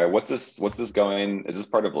 Thanks, Mariah. What's this going? Is this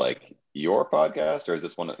part of like your podcast, or is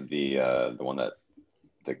this one of the one that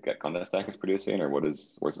the Content Stack is producing, or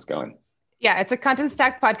where's this going? Yeah, it's a Content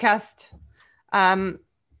Stack podcast.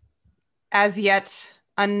 As yet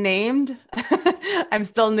unnamed. I'm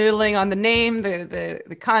still noodling on the name,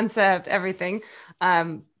 the concept, everything.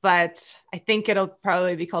 But I think it'll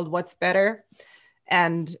probably be called What's Better.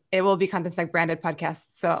 And it will be Content Stack branded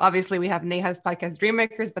podcasts. So obviously we have Neha's podcast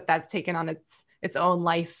Dreammakers, but that's taken on its own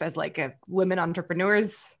life as like a women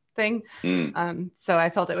entrepreneurs thing. So I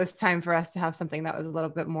felt it was time for us to have something that was a little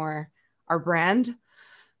bit more our brand.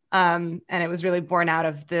 And it was really born out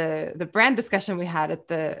of the brand discussion we had at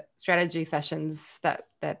the strategy sessions that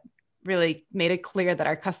really made it clear that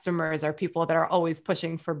our customers are people that are always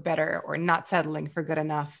pushing for better or not settling for good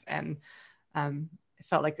enough. And it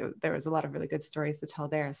felt like there was a lot of really good stories to tell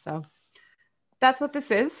there. So that's what this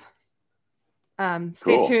is.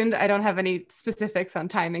 Stay tuned. I don't have any specifics on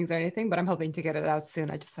timings or anything, but I'm hoping to get it out soon.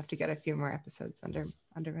 I just have to get a few more episodes under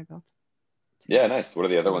my belt. Yeah, nice. What are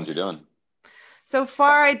the other ones you're doing? So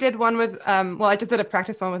far, I did one with, I just did a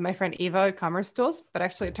practice one with my friend Eva at Commerce Tools, but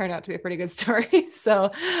actually it turned out to be a pretty good story. So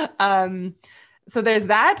there's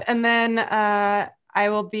that. And then I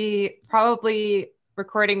will be probably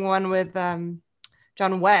recording one with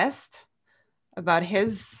John West about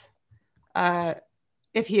his,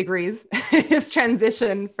 if he agrees, his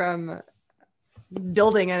transition from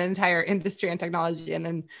building an entire industry and technology and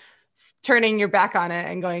then turning your back on it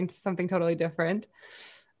and going to something totally different.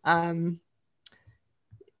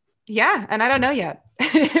 Yeah, and I don't know yet.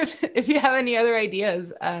 If you have any other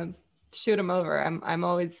ideas, shoot them over. I'm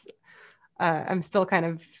always I'm still kind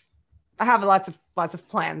of, I have lots of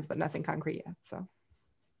plans, but nothing concrete yet. So.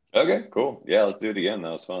 Okay, cool. Yeah, let's do it again.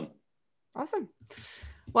 That was fun. Awesome.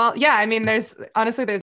 Well, yeah, I mean, there's